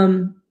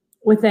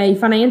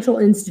financial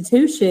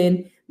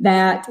institution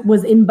that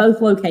was in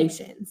both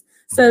locations.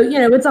 So,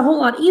 it's a whole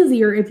lot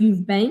easier if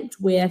you've banked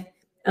with,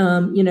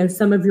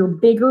 some of your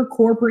bigger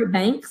corporate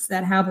banks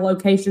that have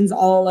locations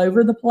all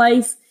over the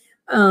place.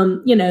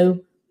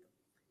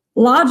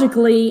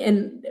 Logically,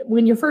 and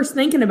when you're first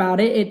thinking about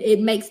it,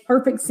 it makes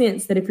perfect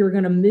sense that if you're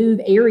going to move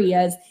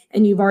areas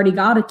and you've already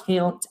got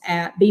account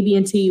at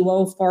BB&T,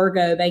 Wells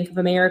Fargo, Bank of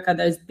America,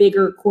 those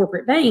bigger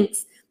corporate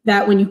banks,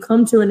 that when you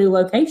come to a new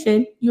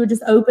location, you would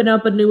just open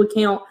up a new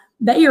account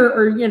there,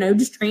 or,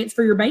 just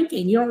transfer your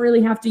banking. You don't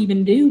really have to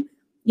even do,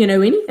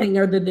 anything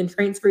other than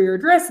transfer your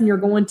address, and you're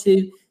going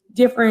to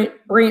different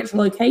branch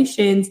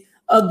locations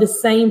of the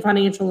same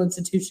financial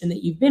institution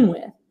that you've been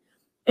with.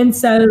 And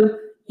so,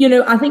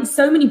 I think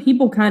so many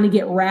people kind of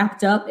get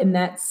wrapped up in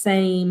that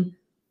same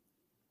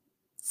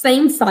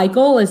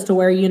cycle as to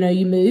where, you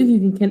move,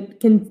 you can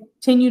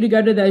continue to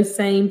go to those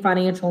same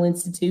financial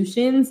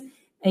institutions.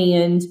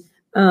 And,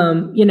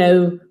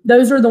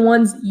 those are the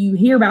ones you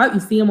hear about. You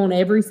see them on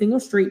every single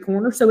street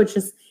corner. So it's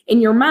just in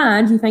your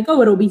mind, you think,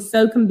 oh, it'll be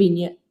so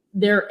convenient.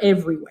 They're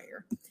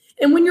everywhere.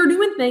 And when you're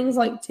doing things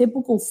like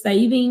typical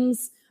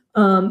savings,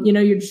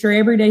 your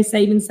everyday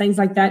savings, things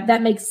like that,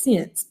 that makes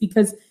sense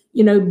because,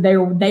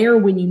 they're there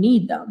when you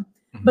need them.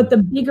 Mm-hmm. But the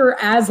bigger,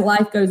 as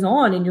life goes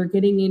on and you're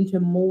getting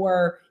into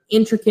more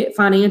intricate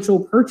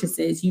financial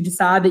purchases, you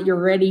decide that you're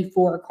ready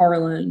for a car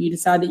loan. You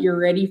decide that you're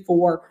ready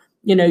for,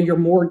 your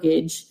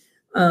mortgage,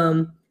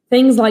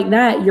 things like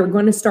that. You're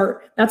going to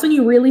start, that's when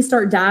you really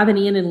start diving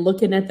in and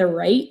looking at the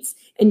rates,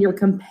 and you're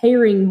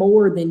comparing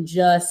more than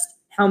just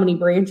how many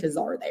branches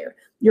are there.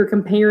 You're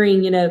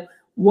comparing,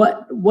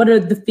 what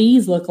do the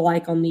fees look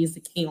like on these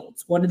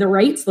accounts? What do the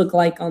rates look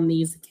like on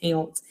these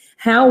accounts?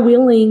 How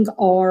willing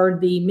are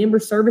the member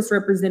service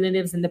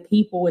representatives and the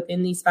people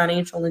within these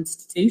financial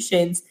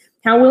institutions?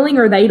 How willing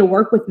are they to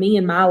work with me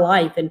in my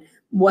life and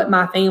what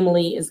my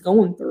family is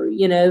going through,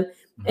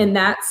 And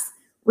that's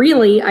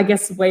really, I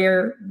guess,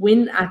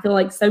 when I feel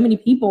like so many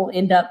people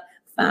end up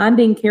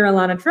finding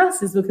Carolina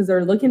Trust is because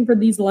they're looking for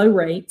these low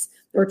rates.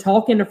 They're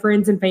talking to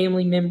friends and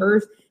family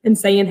members and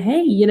saying,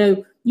 hey,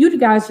 you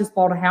guys just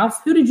bought a house.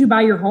 Who did you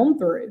buy your home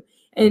through?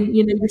 And,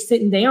 you're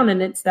sitting down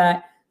and it's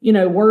that,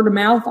 word of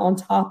mouth on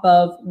top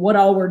of what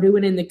all we're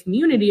doing in the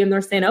community. And they're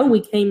saying, oh, we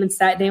came and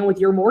sat down with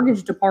your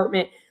mortgage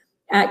department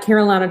at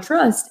Carolina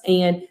Trust,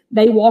 and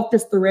they walked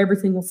us through every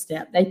single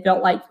step. They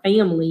felt like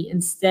family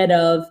instead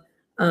of,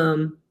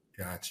 those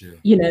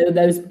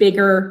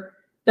bigger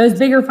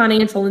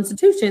financial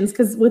institutions.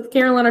 Because with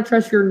Carolina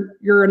Trust,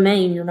 you're a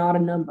name, you're not a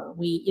number.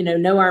 We,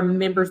 know our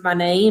members by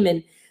name.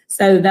 And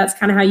so that's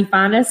kind of how you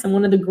find us. And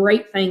one of the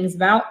great things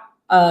about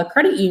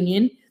credit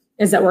union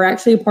is that we're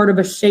actually a part of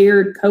a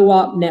shared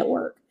co-op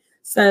network.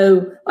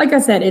 So like I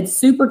said, it's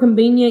super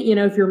convenient,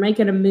 if you're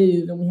making a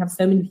move, and we have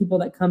so many people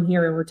that come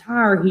here and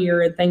retire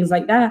here and things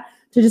like that,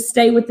 to just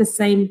stay with the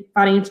same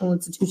financial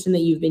institution that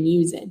you've been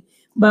using.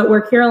 But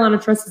where Carolina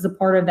Trust is a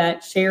part of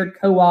that shared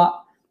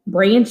co-op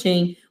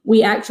branching,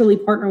 we actually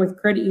partner with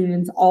credit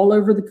unions all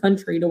over the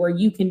country to where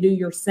you can do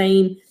your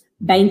same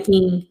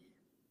banking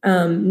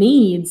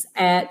needs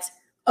at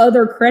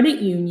other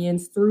credit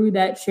unions through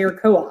that shared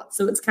co-op.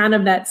 So it's kind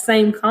of that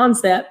same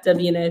concept of,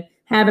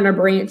 having a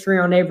branch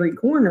around every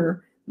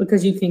corner,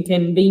 because you can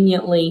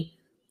conveniently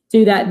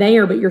do that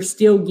there, but you're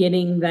still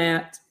getting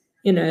that,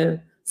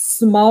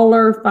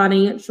 smaller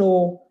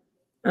financial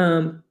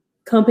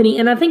company.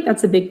 And I think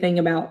that's a big thing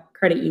about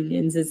credit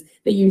unions, is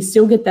that you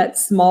still get that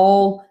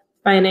small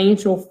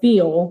financial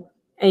feel.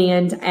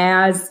 And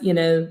as,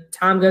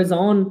 time goes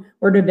on,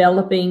 we're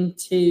developing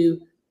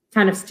to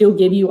kind of still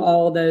give you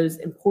all those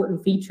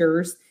important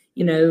features,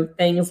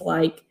 things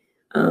like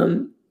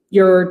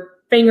your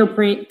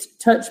fingerprint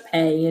touch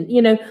pay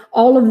and,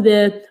 all of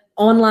the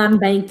online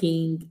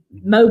banking,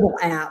 mobile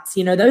apps,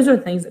 those are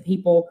things that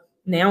people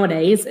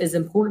nowadays is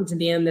important to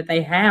them that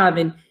they have.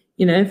 And,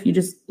 if you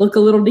just look a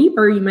little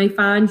deeper, you may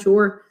find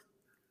your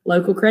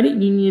local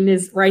credit union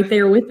is right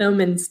there with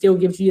them and still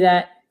gives you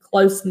that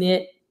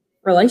close-knit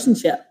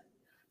relationship.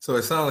 So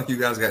it sounds like you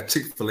guys got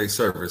Chick-fil-A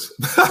service.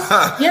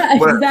 Yeah,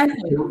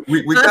 exactly.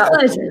 My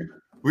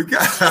pleasure. We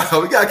got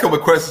a couple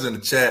of questions in the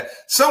chat.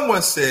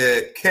 Someone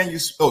said,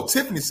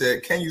 Tiffany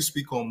said, can you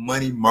speak on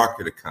money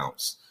market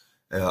accounts?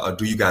 Or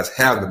do you guys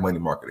have the money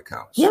market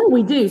accounts? Yeah,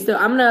 we do. So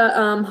I'm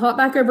going to hop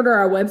back over to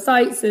our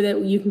website so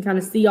that you can kind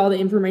of see all the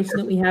information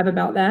that we have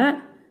about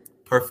that.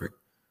 Perfect.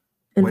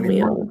 And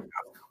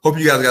hope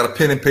you guys got a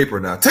pen and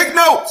paper now. Take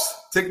notes.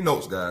 Take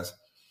notes, guys.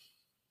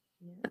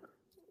 Yeah.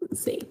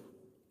 Let's see.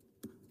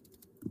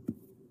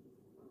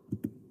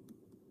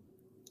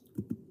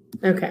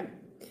 Okay.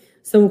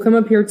 So we'll come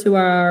up here to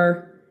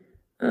our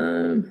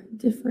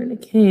different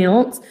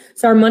accounts.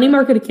 So our money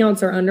market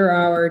accounts are under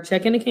our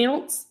checking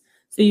accounts.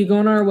 So you go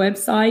on our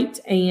website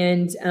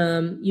and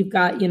you've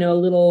got, a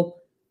little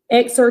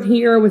excerpt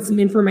here with some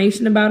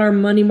information about our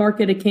money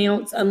market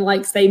accounts,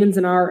 unlike savings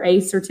and IRA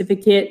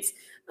certificates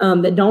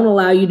that don't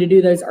allow you to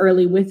do those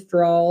early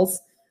withdrawals.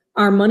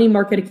 Our money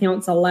market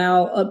accounts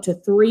allow up to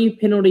 3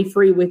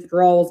 penalty-free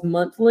withdrawals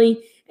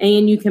monthly,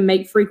 and you can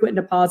make frequent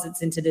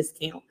deposits into this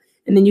account.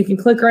 And then you can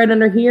click right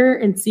under here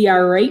and see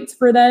our rates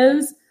for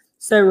those.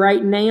 So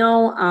right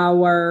now,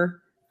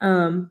 our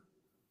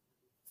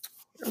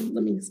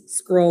let me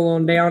scroll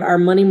on down. Our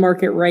money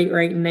market rate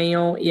right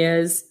now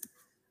is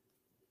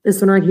this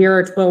one right here,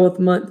 our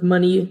 12-month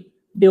money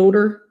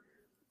builder.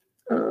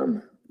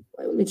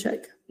 Let me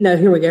check. No,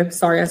 here we go.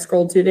 Sorry, I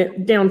scrolled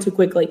down too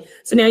quickly.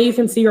 So now you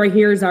can see right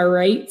here is our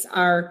rates,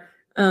 our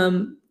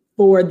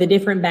for the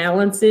different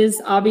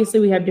balances. Obviously,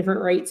 we have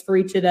different rates for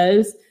each of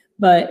those,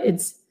 but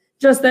it's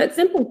just that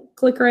simple.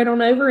 Click right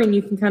on over and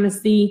you can kind of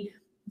see,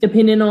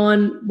 depending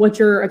on what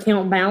your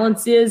account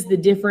balance is, the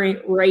different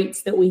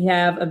rates that we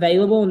have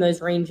available, and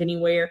those range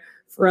anywhere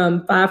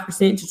from 5%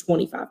 to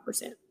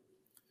 25%.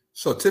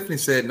 So Tiffany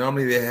said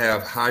normally they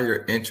have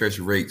higher interest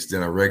rates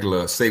than a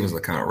regular savings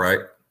account, right?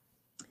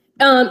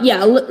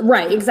 Yeah,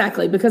 right,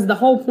 exactly. Because the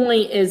whole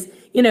point is,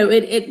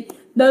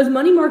 those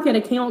money market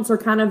accounts are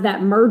kind of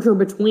that merger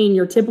between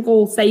your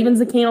typical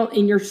savings account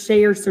and your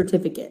share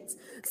certificates.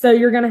 So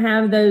you're going to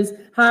have those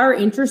higher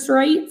interest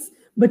rates,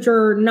 but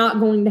you're not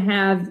going to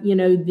have,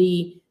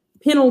 the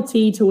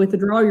penalty to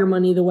withdraw your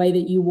money the way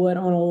that you would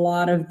on a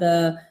lot of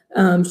the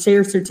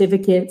share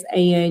certificates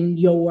and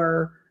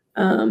your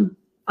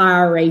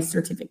IRA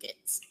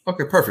certificates.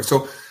 Okay, perfect.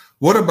 So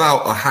what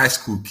about a high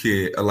school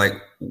kid? Like,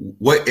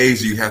 what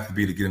age do you have to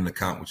be to get an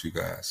account with you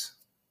guys?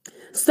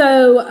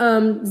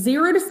 So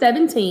 0 to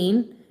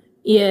 17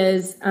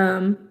 is,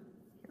 let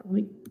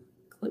me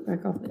click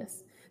back off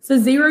this. So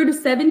 0 to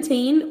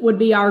 17 would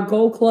be our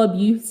Gold Club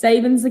Youth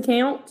Savings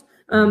account,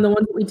 the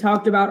one that we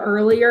talked about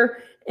earlier.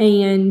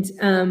 And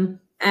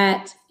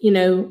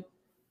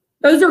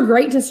those are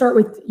great to start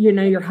with,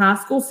 your high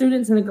school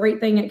students. And the great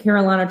thing at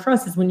Carolina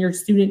Trust is when your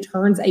student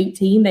turns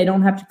 18, they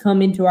don't have to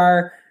come into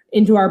our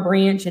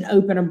branch and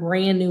open a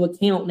brand new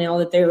account now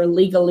that they're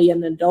legally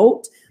an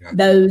adult.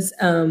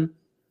 Gotcha.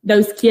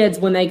 Those kids,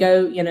 when they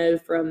go,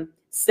 from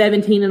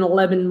 17 and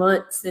 11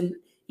 months and,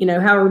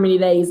 however many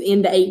days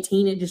into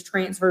 18, it just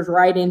transfers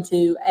right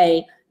into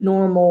a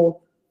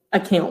normal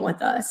account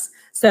with us.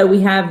 So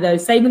we have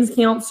those savings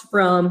accounts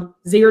from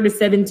 0 to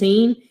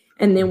 17,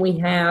 and then we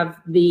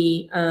have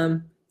the,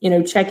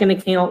 checking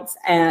accounts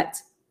at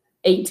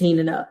 18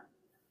 and up.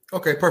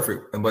 Okay,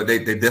 perfect. But they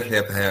definitely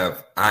have to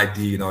have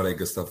ID and all that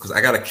good stuff, because I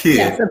got a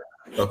kid.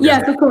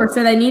 Yes, of course.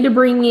 So they need to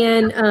bring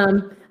in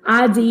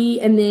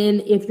ID, and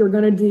then if you're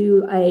going to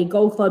do a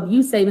Gold Club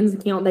Youth Savings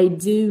account, they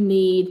do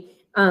need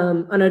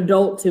an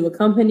adult to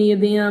accompany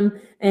them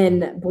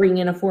and bring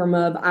in a form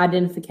of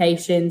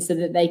identification so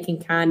that they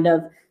can kind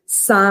of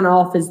sign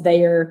off as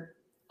their,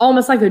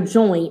 almost like a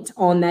joint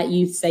on that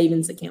youth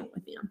savings account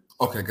with them.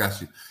 Okay,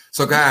 got you.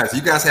 So guys,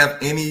 you guys have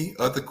any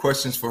other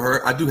questions for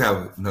her? I do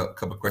have a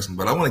couple of questions,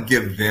 but I want to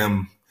give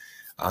them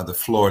the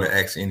floor to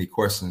ask any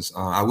questions.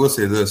 I will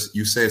say this: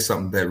 you said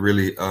something that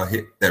really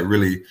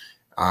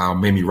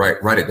made me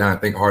write it down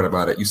and think hard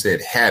about it. You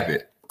said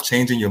habit.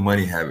 changing your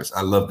money habits.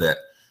 I love that.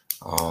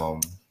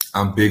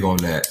 I'm big on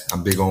that.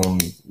 I'm big on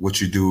what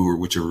you do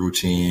with your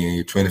routine,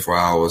 your 24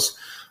 hours.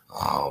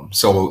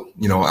 So,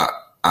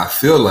 I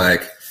feel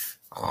like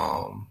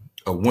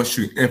once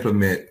you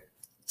implement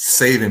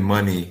saving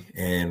money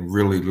and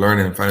really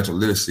learning financial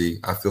literacy,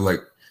 I feel like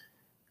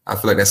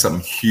that's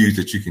something huge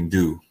that you can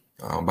do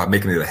by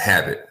making it a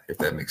habit, if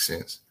that makes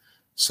sense.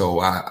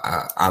 So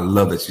I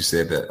love that you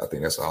said that. I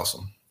think that's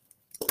awesome.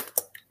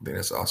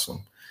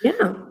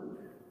 Yeah.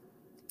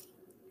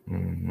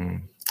 Mm-hmm.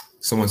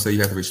 Someone said you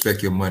have to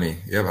respect your money.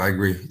 Yeah, I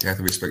agree. You have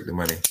to respect the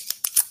money.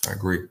 I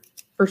agree.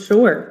 For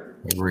sure.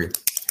 I agree.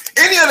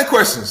 Any other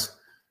questions?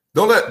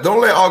 Don't let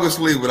August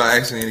leave without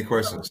asking any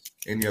questions.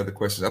 Any other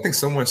questions? I think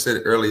someone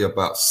said earlier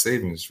about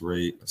savings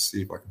rate. Let's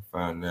see if I can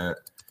find that.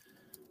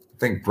 I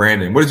think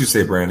Brandon. What did you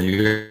say, Brandon?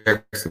 You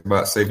asked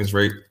about savings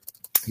rate.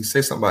 He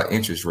said something about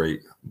interest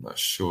rate. I'm not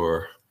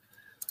sure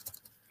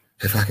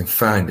if I can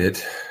find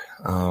it.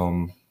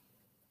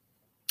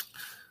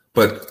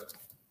 But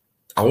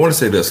I want to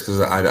say this because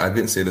I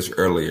didn't say this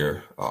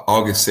earlier.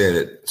 August said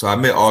it. So I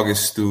met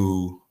August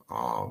through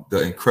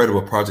the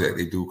incredible project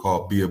they do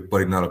called Be a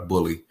Buddy, Not a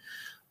Bully.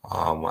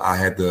 I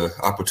had the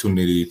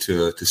opportunity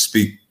to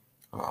speak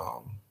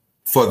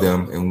for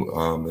them and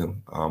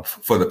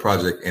for the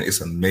project, and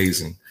it's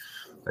amazing.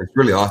 It's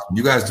really awesome.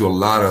 You guys do a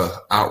lot of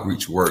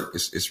outreach work.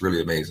 It's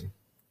really amazing.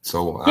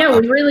 So yeah,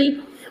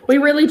 we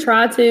really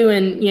try to,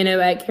 and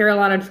at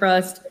Carolina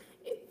Trust,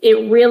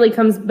 it really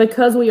comes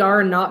because we are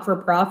a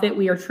not-for-profit.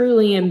 We are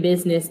truly in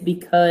business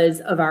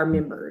because of our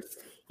members.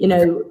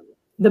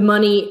 The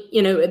money,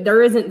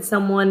 there isn't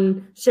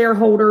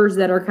shareholders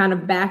that are kind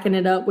of backing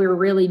it up. We're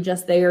really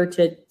just there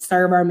to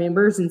serve our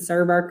members and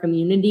serve our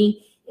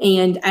community.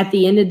 And at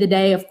the end of the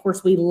day, of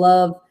course, we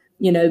love,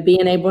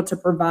 being able to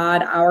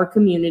provide our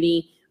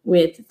community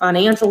with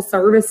financial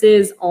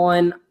services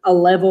on a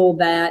level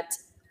that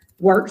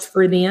works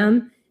for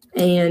them.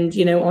 And,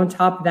 on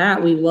top of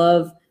that, we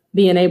love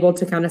being able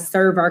to kind of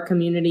serve our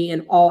community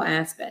in all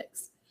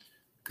aspects.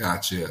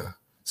 Gotcha.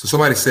 So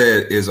somebody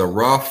said, is a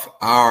Roth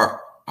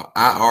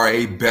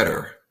IRA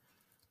better?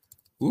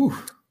 Ooh.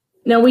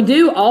 Now we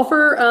do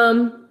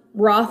offer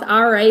Roth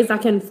IRAs. I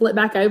can flip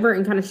back over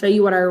and kind of show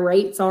you what our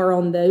rates are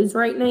on those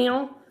right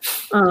now.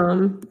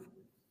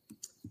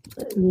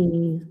 Let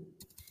me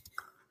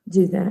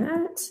do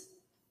that.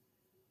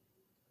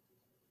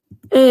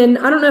 And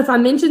I don't know if I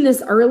mentioned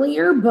this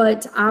earlier,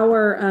 but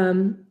our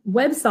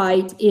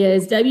website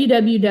is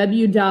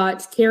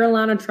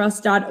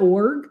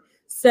www.carolinatrust.org.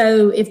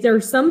 So if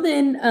there's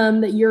something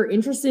that you're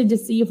interested to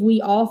see if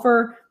we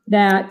offer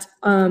that,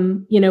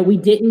 we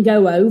didn't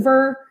go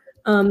over,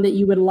 that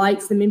you would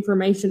like some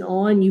information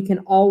on, you can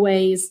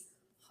always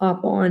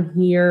hop on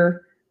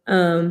here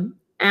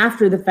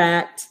after the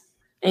fact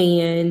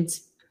and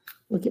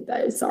look at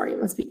those. Sorry,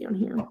 it must be down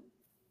here.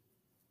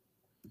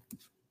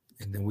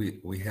 And then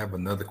we have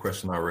another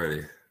question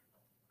already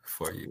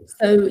for you.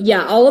 So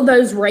yeah, all of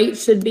those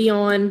rates should be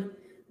on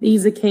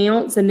these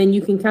accounts, and then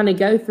you can kind of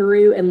go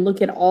through and look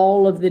at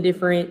all of the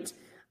different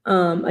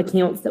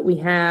accounts that we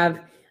have,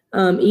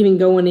 even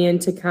going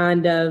into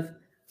kind of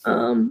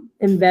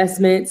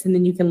investments, and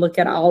then you can look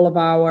at all of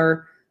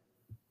our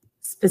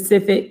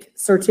specific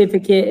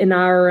certificate and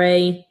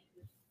IRA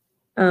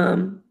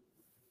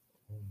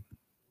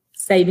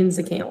savings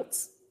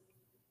accounts.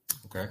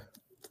 Okay,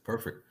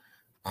 perfect.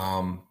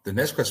 The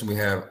next question we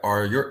have,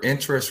 are your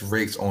interest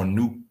rates on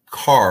new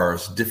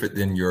cars different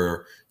than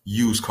your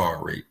used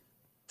car rate?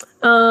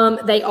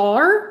 They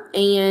are,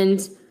 and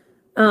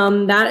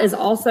that is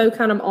also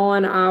kind of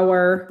on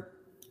our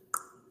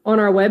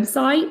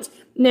website.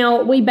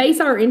 Now we base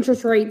our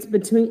interest rates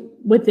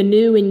with the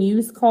new and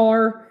used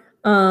car.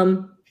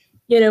 Obviously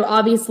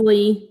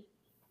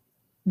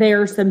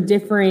there are some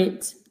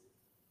different,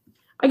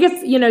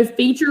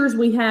 features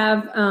we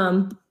have,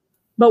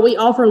 but we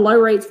offer low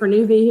rates for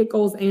new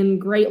vehicles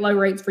and great low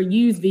rates for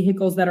used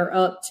vehicles that are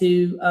up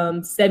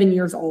to 7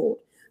 years old.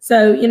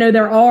 So,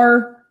 there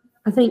are,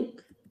 I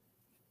think,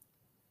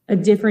 a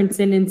difference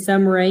in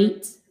some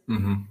rates.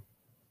 Mm-hmm.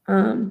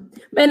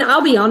 And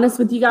I'll be honest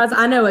with you guys,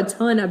 I know a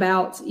ton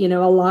about, a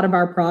lot of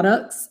our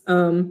products,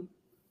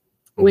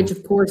 which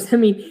of course,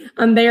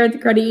 I'm there at the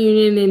credit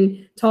union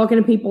and talking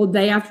to people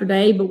day after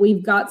day, but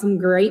we've got some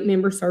great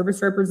member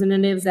service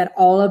representatives at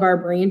all of our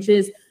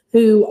branches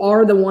who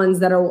are the ones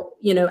that are,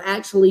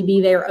 actually be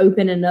there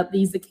opening up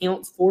these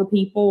accounts for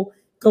people,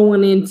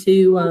 going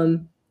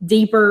into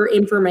deeper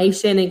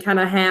information and kind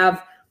of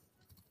have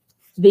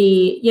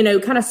the,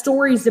 kind of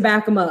stories to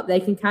back them up. They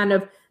can kind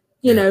of,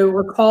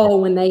 recall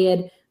when they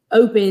had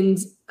opened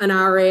an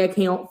IRA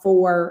account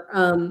for,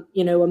 a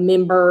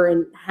member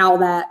and how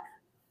that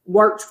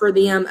worked for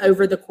them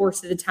over the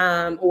course of the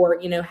time, or,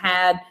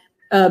 had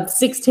a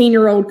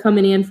 16-year-old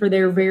coming in for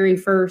their very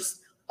first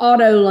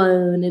auto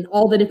loan and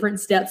all the different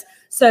steps.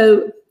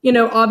 So,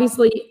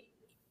 obviously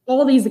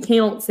all these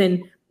accounts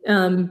and,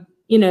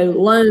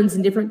 loans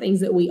and different things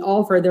that we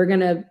offer, they're going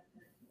to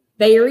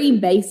vary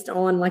based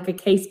on like a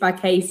case by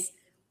case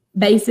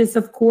basis,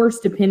 of course,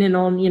 depending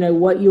on,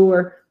 what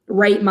your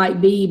rate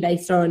might be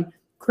based on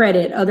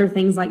credit, other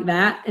things like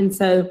that. And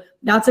so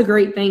that's a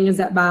great thing, is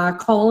that by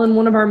calling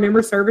one of our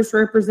member service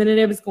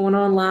representatives, going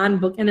online,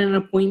 booking an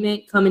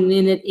appointment, coming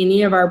in at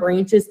any of our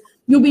branches,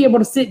 you'll be able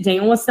to sit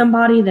down with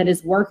somebody that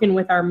is working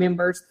with our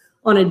members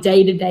on a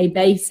day-to-day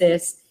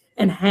basis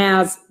and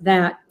has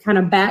that kind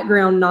of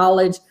background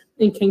knowledge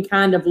and can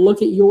kind of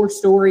look at your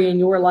story and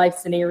your life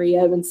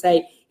scenario and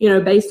say,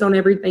 based on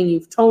everything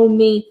you've told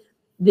me,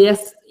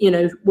 this,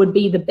 would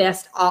be the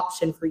best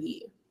option for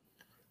you.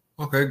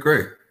 Okay,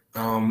 great.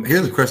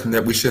 Here's a question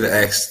that we should have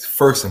asked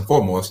first and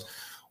foremost.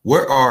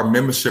 What are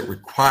membership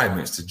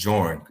requirements to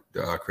join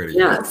the credit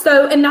union? Yeah,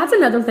 so, and that's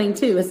another thing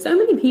too, is so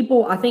many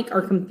people, I think,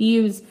 are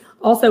confused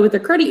also with the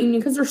credit union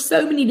because there's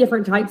so many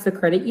different types of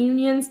credit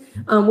unions.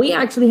 We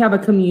actually have a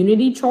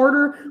community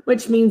charter,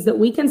 which means that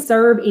we can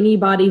serve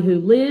anybody who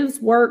lives,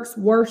 works,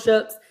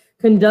 worships,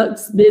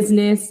 conducts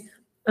business,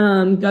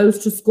 goes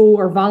to school,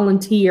 or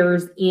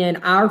volunteers in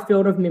our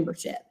field of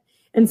membership.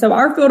 And so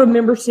our field of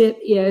membership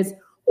is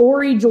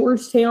Horry,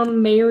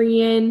 Georgetown,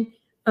 Marion,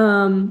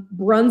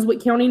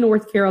 Brunswick County,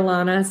 North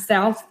Carolina,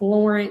 South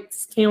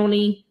Florence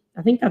County.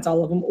 I think that's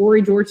all of them.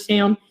 Horry,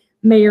 Georgetown,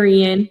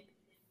 Marion,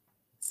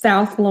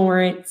 South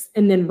Florence,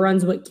 and then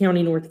Brunswick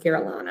County, North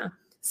Carolina.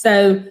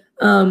 So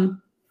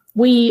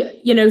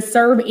we,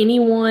 serve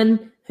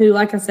anyone who,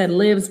 like I said,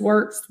 lives,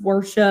 works,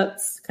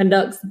 worships,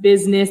 conducts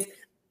business.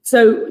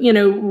 So,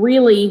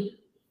 really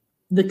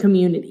the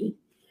community.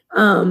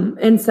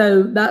 And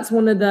so that's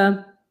one of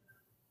the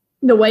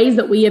ways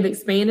that we have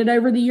expanded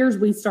over the years.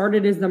 We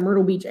started as the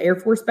Myrtle Beach Air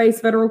Force Base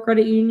Federal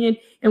Credit Union,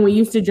 and we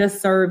used to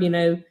just serve,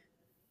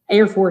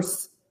 Air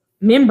Force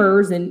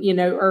members and,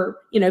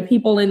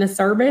 people in the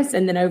service.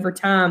 And then over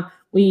time,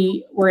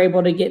 we were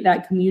able to get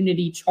that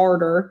community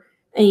charter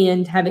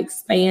and have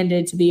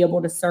expanded to be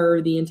able to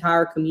serve the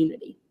entire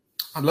community.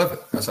 I love it.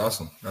 That's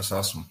awesome.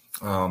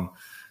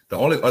 The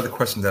only other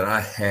question that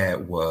I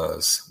had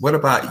was, what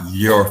about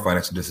your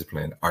financial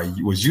discipline?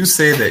 Would you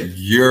say that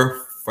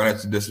you're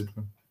financial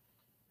discipline?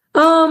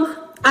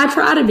 I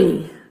try to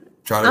be.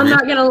 I'm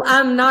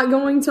not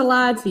going to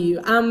lie to you.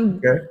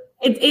 Okay.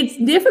 It's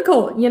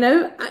difficult,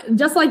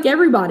 just like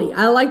everybody.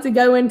 I like to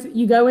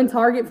you go in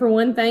Target for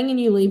one thing and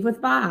you leave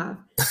with 5.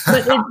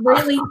 But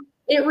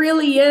it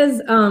really is,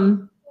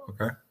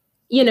 okay.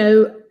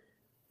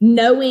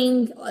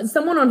 Knowing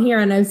someone on here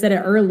I know said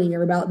it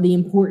earlier about the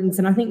importance,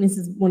 and I think this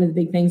is one of the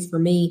big things for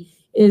me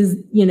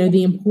is,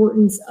 the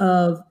importance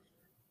of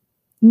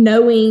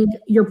knowing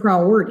your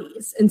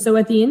priorities. And so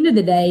at the end of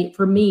the day,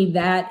 for me,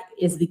 that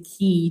is the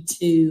key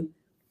to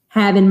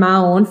having my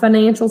own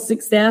financial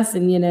success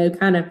and,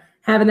 kind of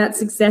having that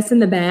success in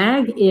the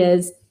bag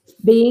is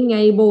being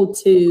able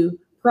to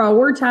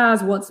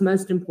prioritize what's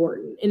most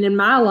important. And in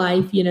my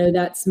life,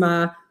 that's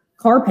my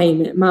car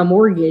payment, my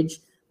mortgage,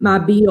 my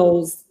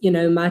bills,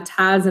 my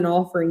tithes and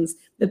offerings,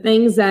 the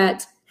things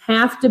that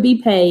have to be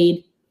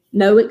paid,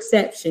 no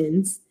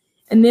exceptions.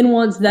 And then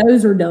once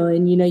those are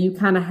done, you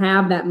kind of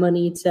have that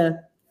money to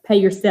pay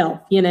yourself,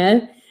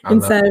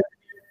 And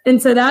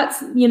so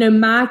that's,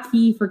 my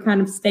key for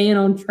kind of staying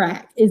on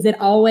track. Is it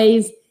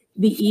always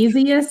the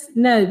easiest?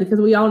 No, because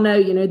we all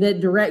know, that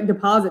direct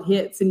deposit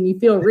hits and you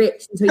feel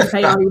rich until you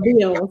pay all your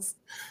bills.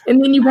 And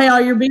then you pay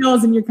all your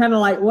bills and you're kind of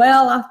like,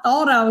 well, I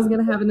thought I was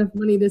going to have enough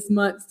money this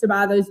month to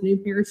buy those new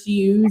pair of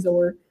shoes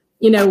or,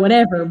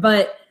 whatever.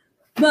 But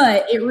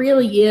it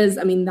really is.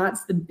 I mean,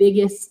 that's the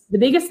biggest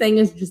thing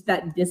is just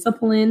that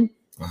discipline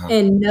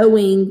and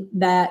knowing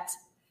that,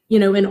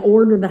 in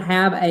order to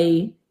have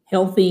a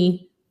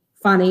healthy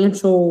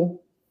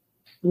financial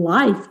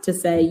life, to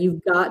say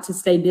you've got to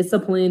stay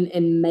disciplined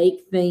and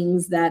make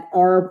things that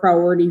are a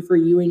priority for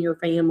you and your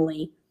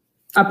family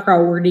a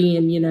priority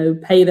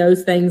and, pay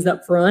those things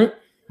up front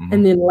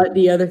and then let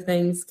the other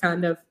things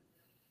kind of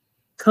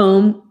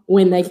come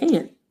when they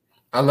can.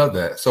 I love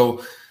that.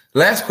 So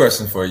last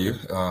question for you.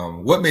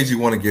 What made you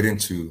want to get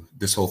into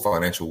this whole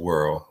financial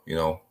world,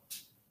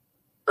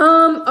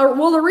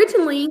 Well,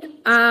 originally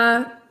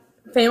I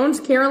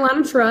found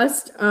Carolina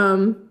Trust,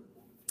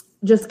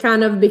 just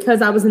kind of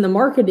because I was in the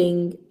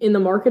marketing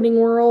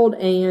world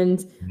and,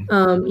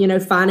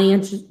 the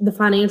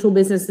financial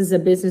business is a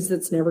business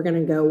that's never going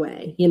to go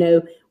away.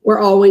 There's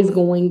always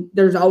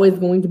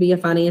going to be a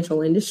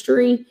financial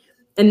industry.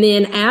 And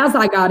then as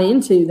I got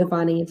into the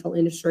financial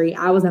industry,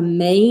 I was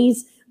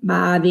amazed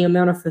by the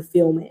amount of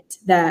fulfillment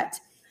that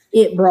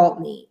it brought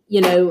me.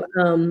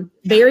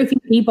 Very few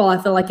people, I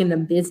feel like, in the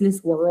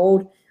business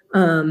world,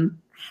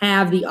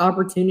 have the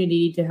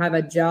opportunity to have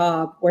a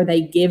job where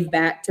they give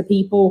back to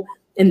people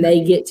and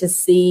they get to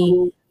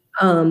see,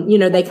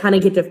 they kind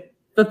of get to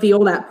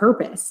fulfill that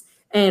purpose.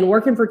 And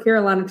working for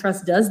Carolina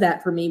Trust does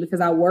that for me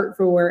because I work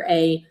for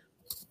a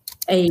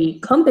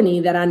company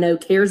that I know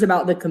cares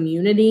about the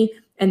community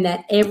and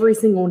that every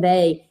single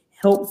day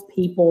helps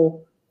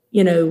people,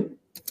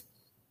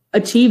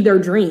 achieve their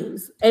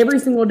dreams. Every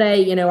single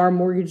day, our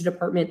mortgage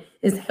department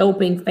is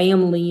helping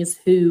families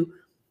who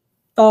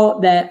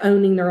thought that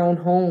owning their own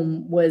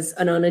home was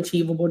an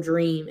unachievable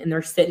dream. And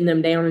they're sitting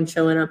them down and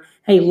showing them,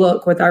 hey,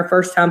 look, with our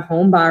first time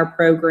home buyer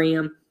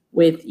program,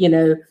 with,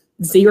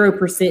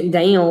 0%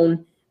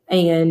 down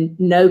and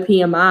no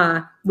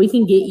PMI, we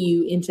can get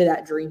you into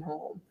that dream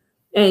home.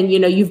 And,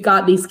 you've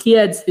got these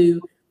kids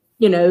who,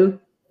 young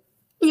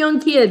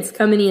kids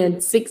coming in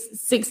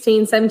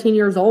 16, 17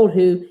 years old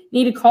who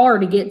need a car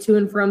to get to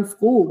and from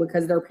school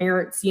because their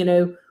parents,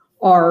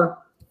 are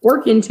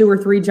working 2 or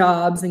 3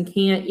 jobs and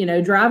can't,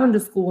 drive them to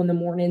school in the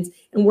mornings.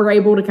 And we're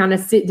able to kind of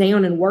sit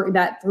down and work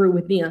that through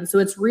with them. So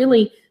it's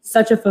really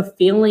such a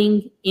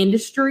fulfilling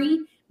industry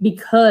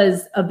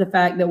because of the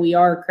fact that we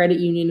are a credit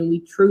union and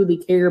we truly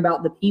care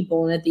about the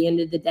people. And at the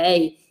end of the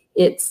day,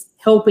 it's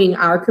helping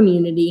our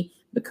community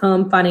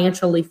become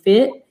financially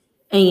fit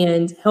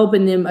and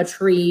helping them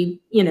achieve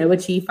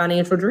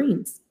financial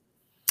dreams.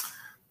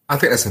 I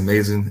think that's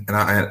amazing. And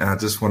I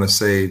just want to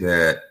say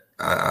that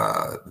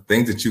the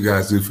things that you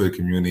guys do for the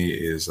community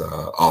is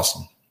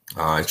awesome.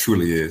 It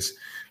truly is.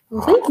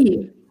 Well, thank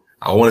you.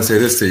 I want to say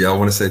this to you. I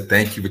want to say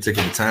thank you for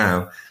taking the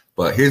time.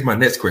 But here's my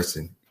next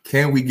question.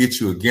 Can we get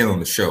you again on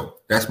the show?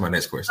 That's my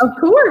next question. Of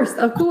course.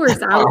 I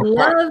would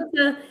love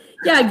to.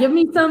 Yeah, give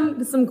me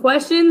some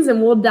questions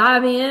and we'll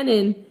dive in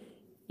and,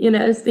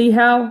 see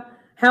how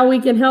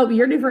we can help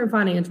your different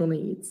financial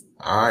needs.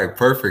 All right,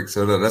 perfect.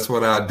 So that's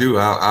what I'll do.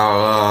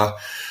 I'll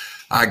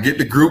get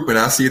the group and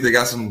I'll see if they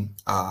got some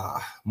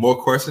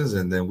more questions,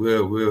 and then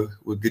we'll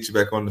get you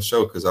back on the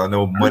show because I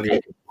know money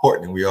is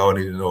important and we all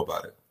need to know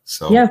about it.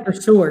 So yeah, for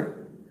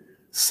sure.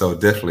 So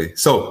definitely.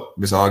 So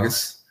Miss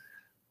August,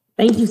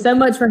 thank you so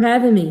much for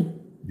having me.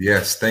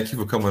 Yes, thank you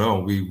for coming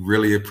on. We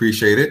really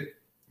appreciate it.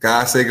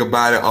 Guys, say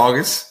goodbye to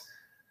August.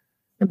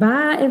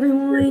 Goodbye,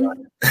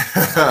 everyone.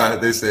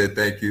 They said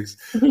thank you.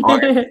 All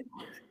right.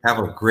 Have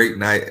a great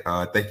night.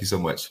 Thank you so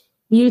much.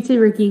 You too,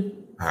 Ricky.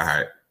 All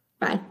right.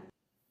 Bye.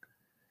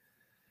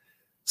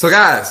 So,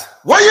 guys,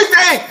 what do you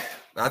think?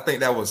 I think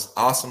that was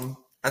awesome.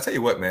 I tell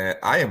you what, man,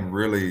 I am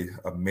really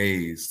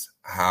amazed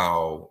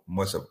how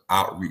much of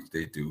outreach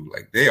they do.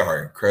 Like, they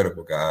are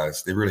incredible,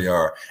 guys. They really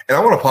are. And I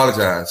want to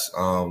apologize.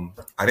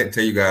 I didn't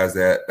tell you guys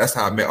that. That's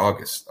how I met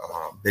August.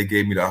 They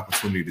gave me the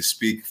opportunity to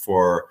speak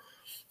for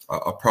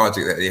a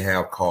project that they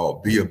have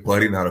called Be a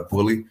Buddy, Not a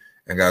Bully.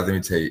 And guys, let me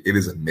tell you, it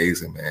is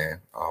amazing,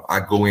 man. I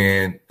go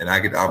in and I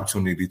get the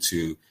opportunity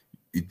to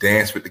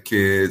dance with the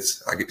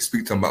kids. I get to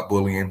speak to them about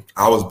bullying.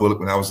 I was bullied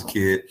when I was a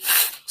kid.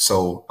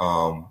 So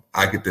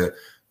I get to,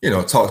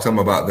 talk to them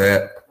about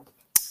that.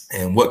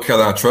 And what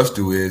Carolina Trust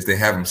do is they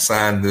have them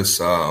sign this,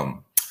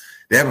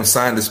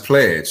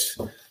 pledge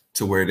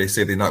to where they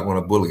say they're not going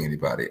to bully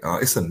anybody.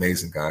 It's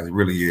amazing, guys. It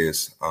really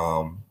is.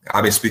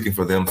 I've been speaking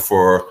for them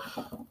for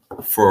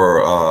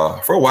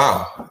a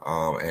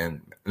while.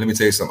 And let me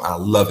tell you something. I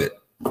love it.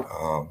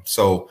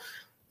 So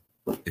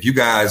if you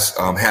guys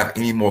have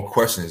any more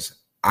questions,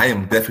 I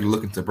am definitely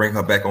looking to bring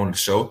her back on the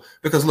show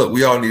because look,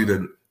 we all need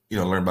to,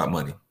 learn about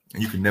money,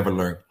 and you can never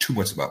learn too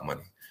much about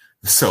money.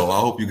 So I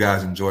hope you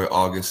guys enjoy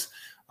August.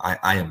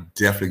 I am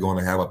definitely going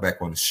to have her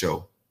back on the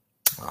show.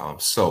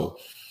 So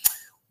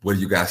what do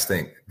you guys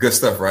think? Good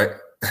stuff, right?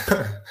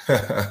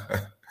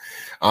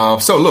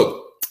 So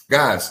look,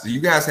 guys, do you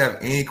guys have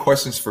any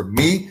questions for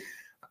me?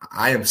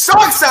 I am so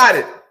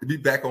excited to be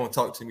back on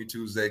Talk to Me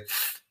Tuesday,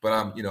 but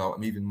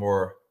I'm even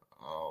more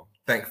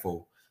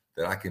thankful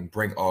that I can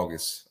bring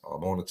August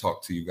on to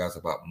talk to you guys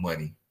about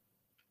money.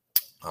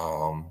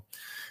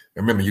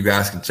 Remember, you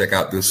guys can check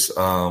out this.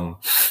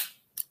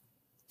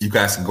 You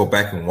guys can go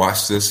back and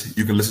watch this.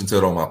 You can listen to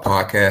it on my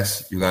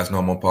podcast. You guys know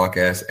I'm on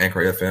podcast,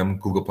 Anchor FM,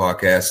 Google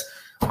Podcasts,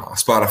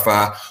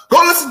 Spotify. Go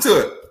listen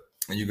to it,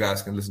 and you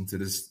guys can listen to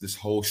this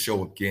whole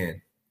show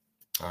again.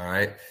 All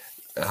right.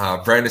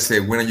 Brandon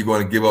said, "When are you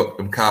going to give up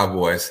them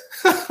Cowboys?"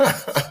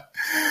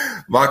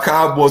 My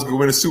Cowboys going to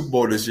win the Super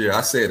Bowl this year.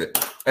 I said it.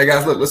 Hey,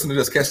 guys, look, listen to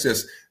this. Catch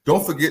this.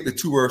 Don't forget the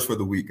 2 words for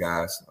the week,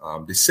 guys.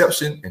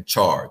 Deception and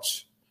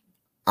charge.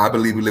 I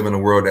believe we live in a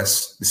world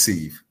that's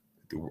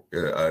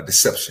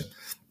deception.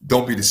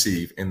 Don't be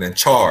deceived. And then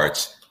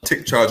charge.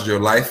 Take charge of your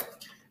life.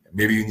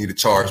 Maybe you need to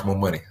charge more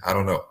money. I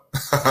don't know.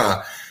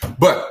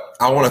 But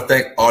I want to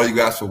thank all you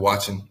guys for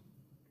watching.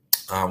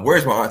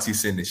 Where's my auntie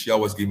Cindy? She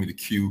always give me the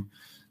cue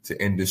to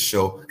end this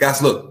show.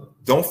 Guys, look,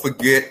 don't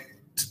forget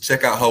to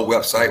check out her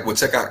website. Well,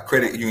 check out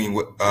Credit Union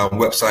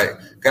website.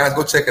 Guys,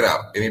 go check it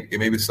out. It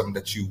may be something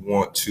that you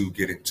want to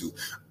get into.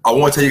 I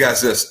want to tell you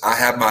guys this. I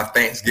have my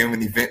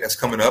Thanksgiving event that's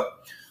coming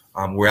up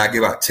where I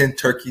give out 10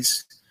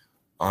 turkeys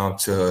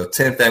to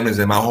 10 families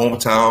in my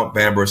hometown,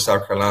 Banbury,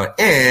 South Carolina,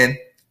 and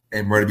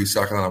in Myrtle Beach,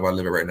 South Carolina, where I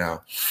live right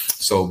now.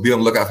 So be on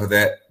the lookout for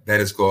that. That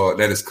is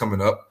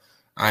coming up.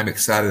 I'm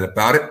excited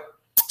about it.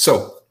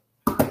 So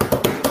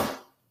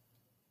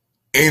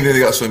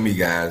anything else for me,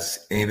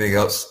 guys? Anything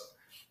else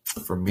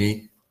for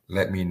me?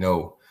 Let me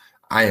know.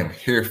 I am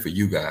here for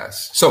you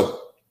guys. So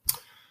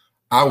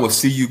I will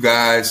see you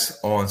guys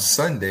on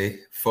Sunday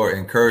for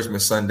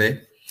Encouragement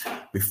Sunday.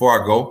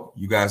 Before I go,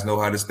 you guys know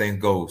how this thing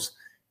goes.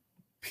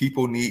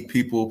 People need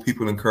people.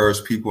 People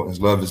encourage people, and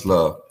love is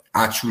love.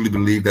 I truly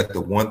believe that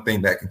the one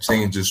thing that can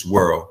change this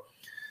world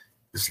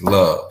is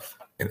love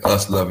and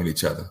us loving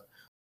each other.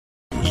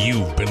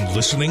 You've been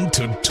listening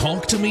to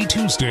Talk to Me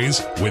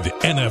Tuesdays with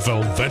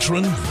NFL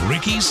veteran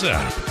Ricky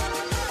Sapp.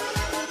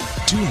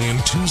 Tune in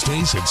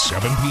Tuesdays at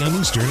 7 p.m.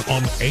 Eastern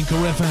on Anchor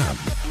FM,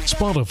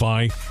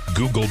 Spotify,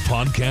 Google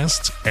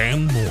Podcasts,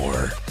 and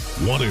more.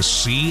 Want to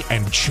see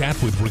and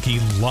chat with Ricky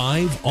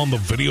live on the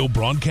video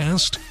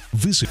broadcast?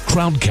 Visit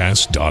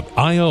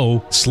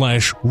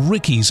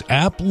crowdcast.io/Ricky's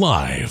App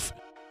Live.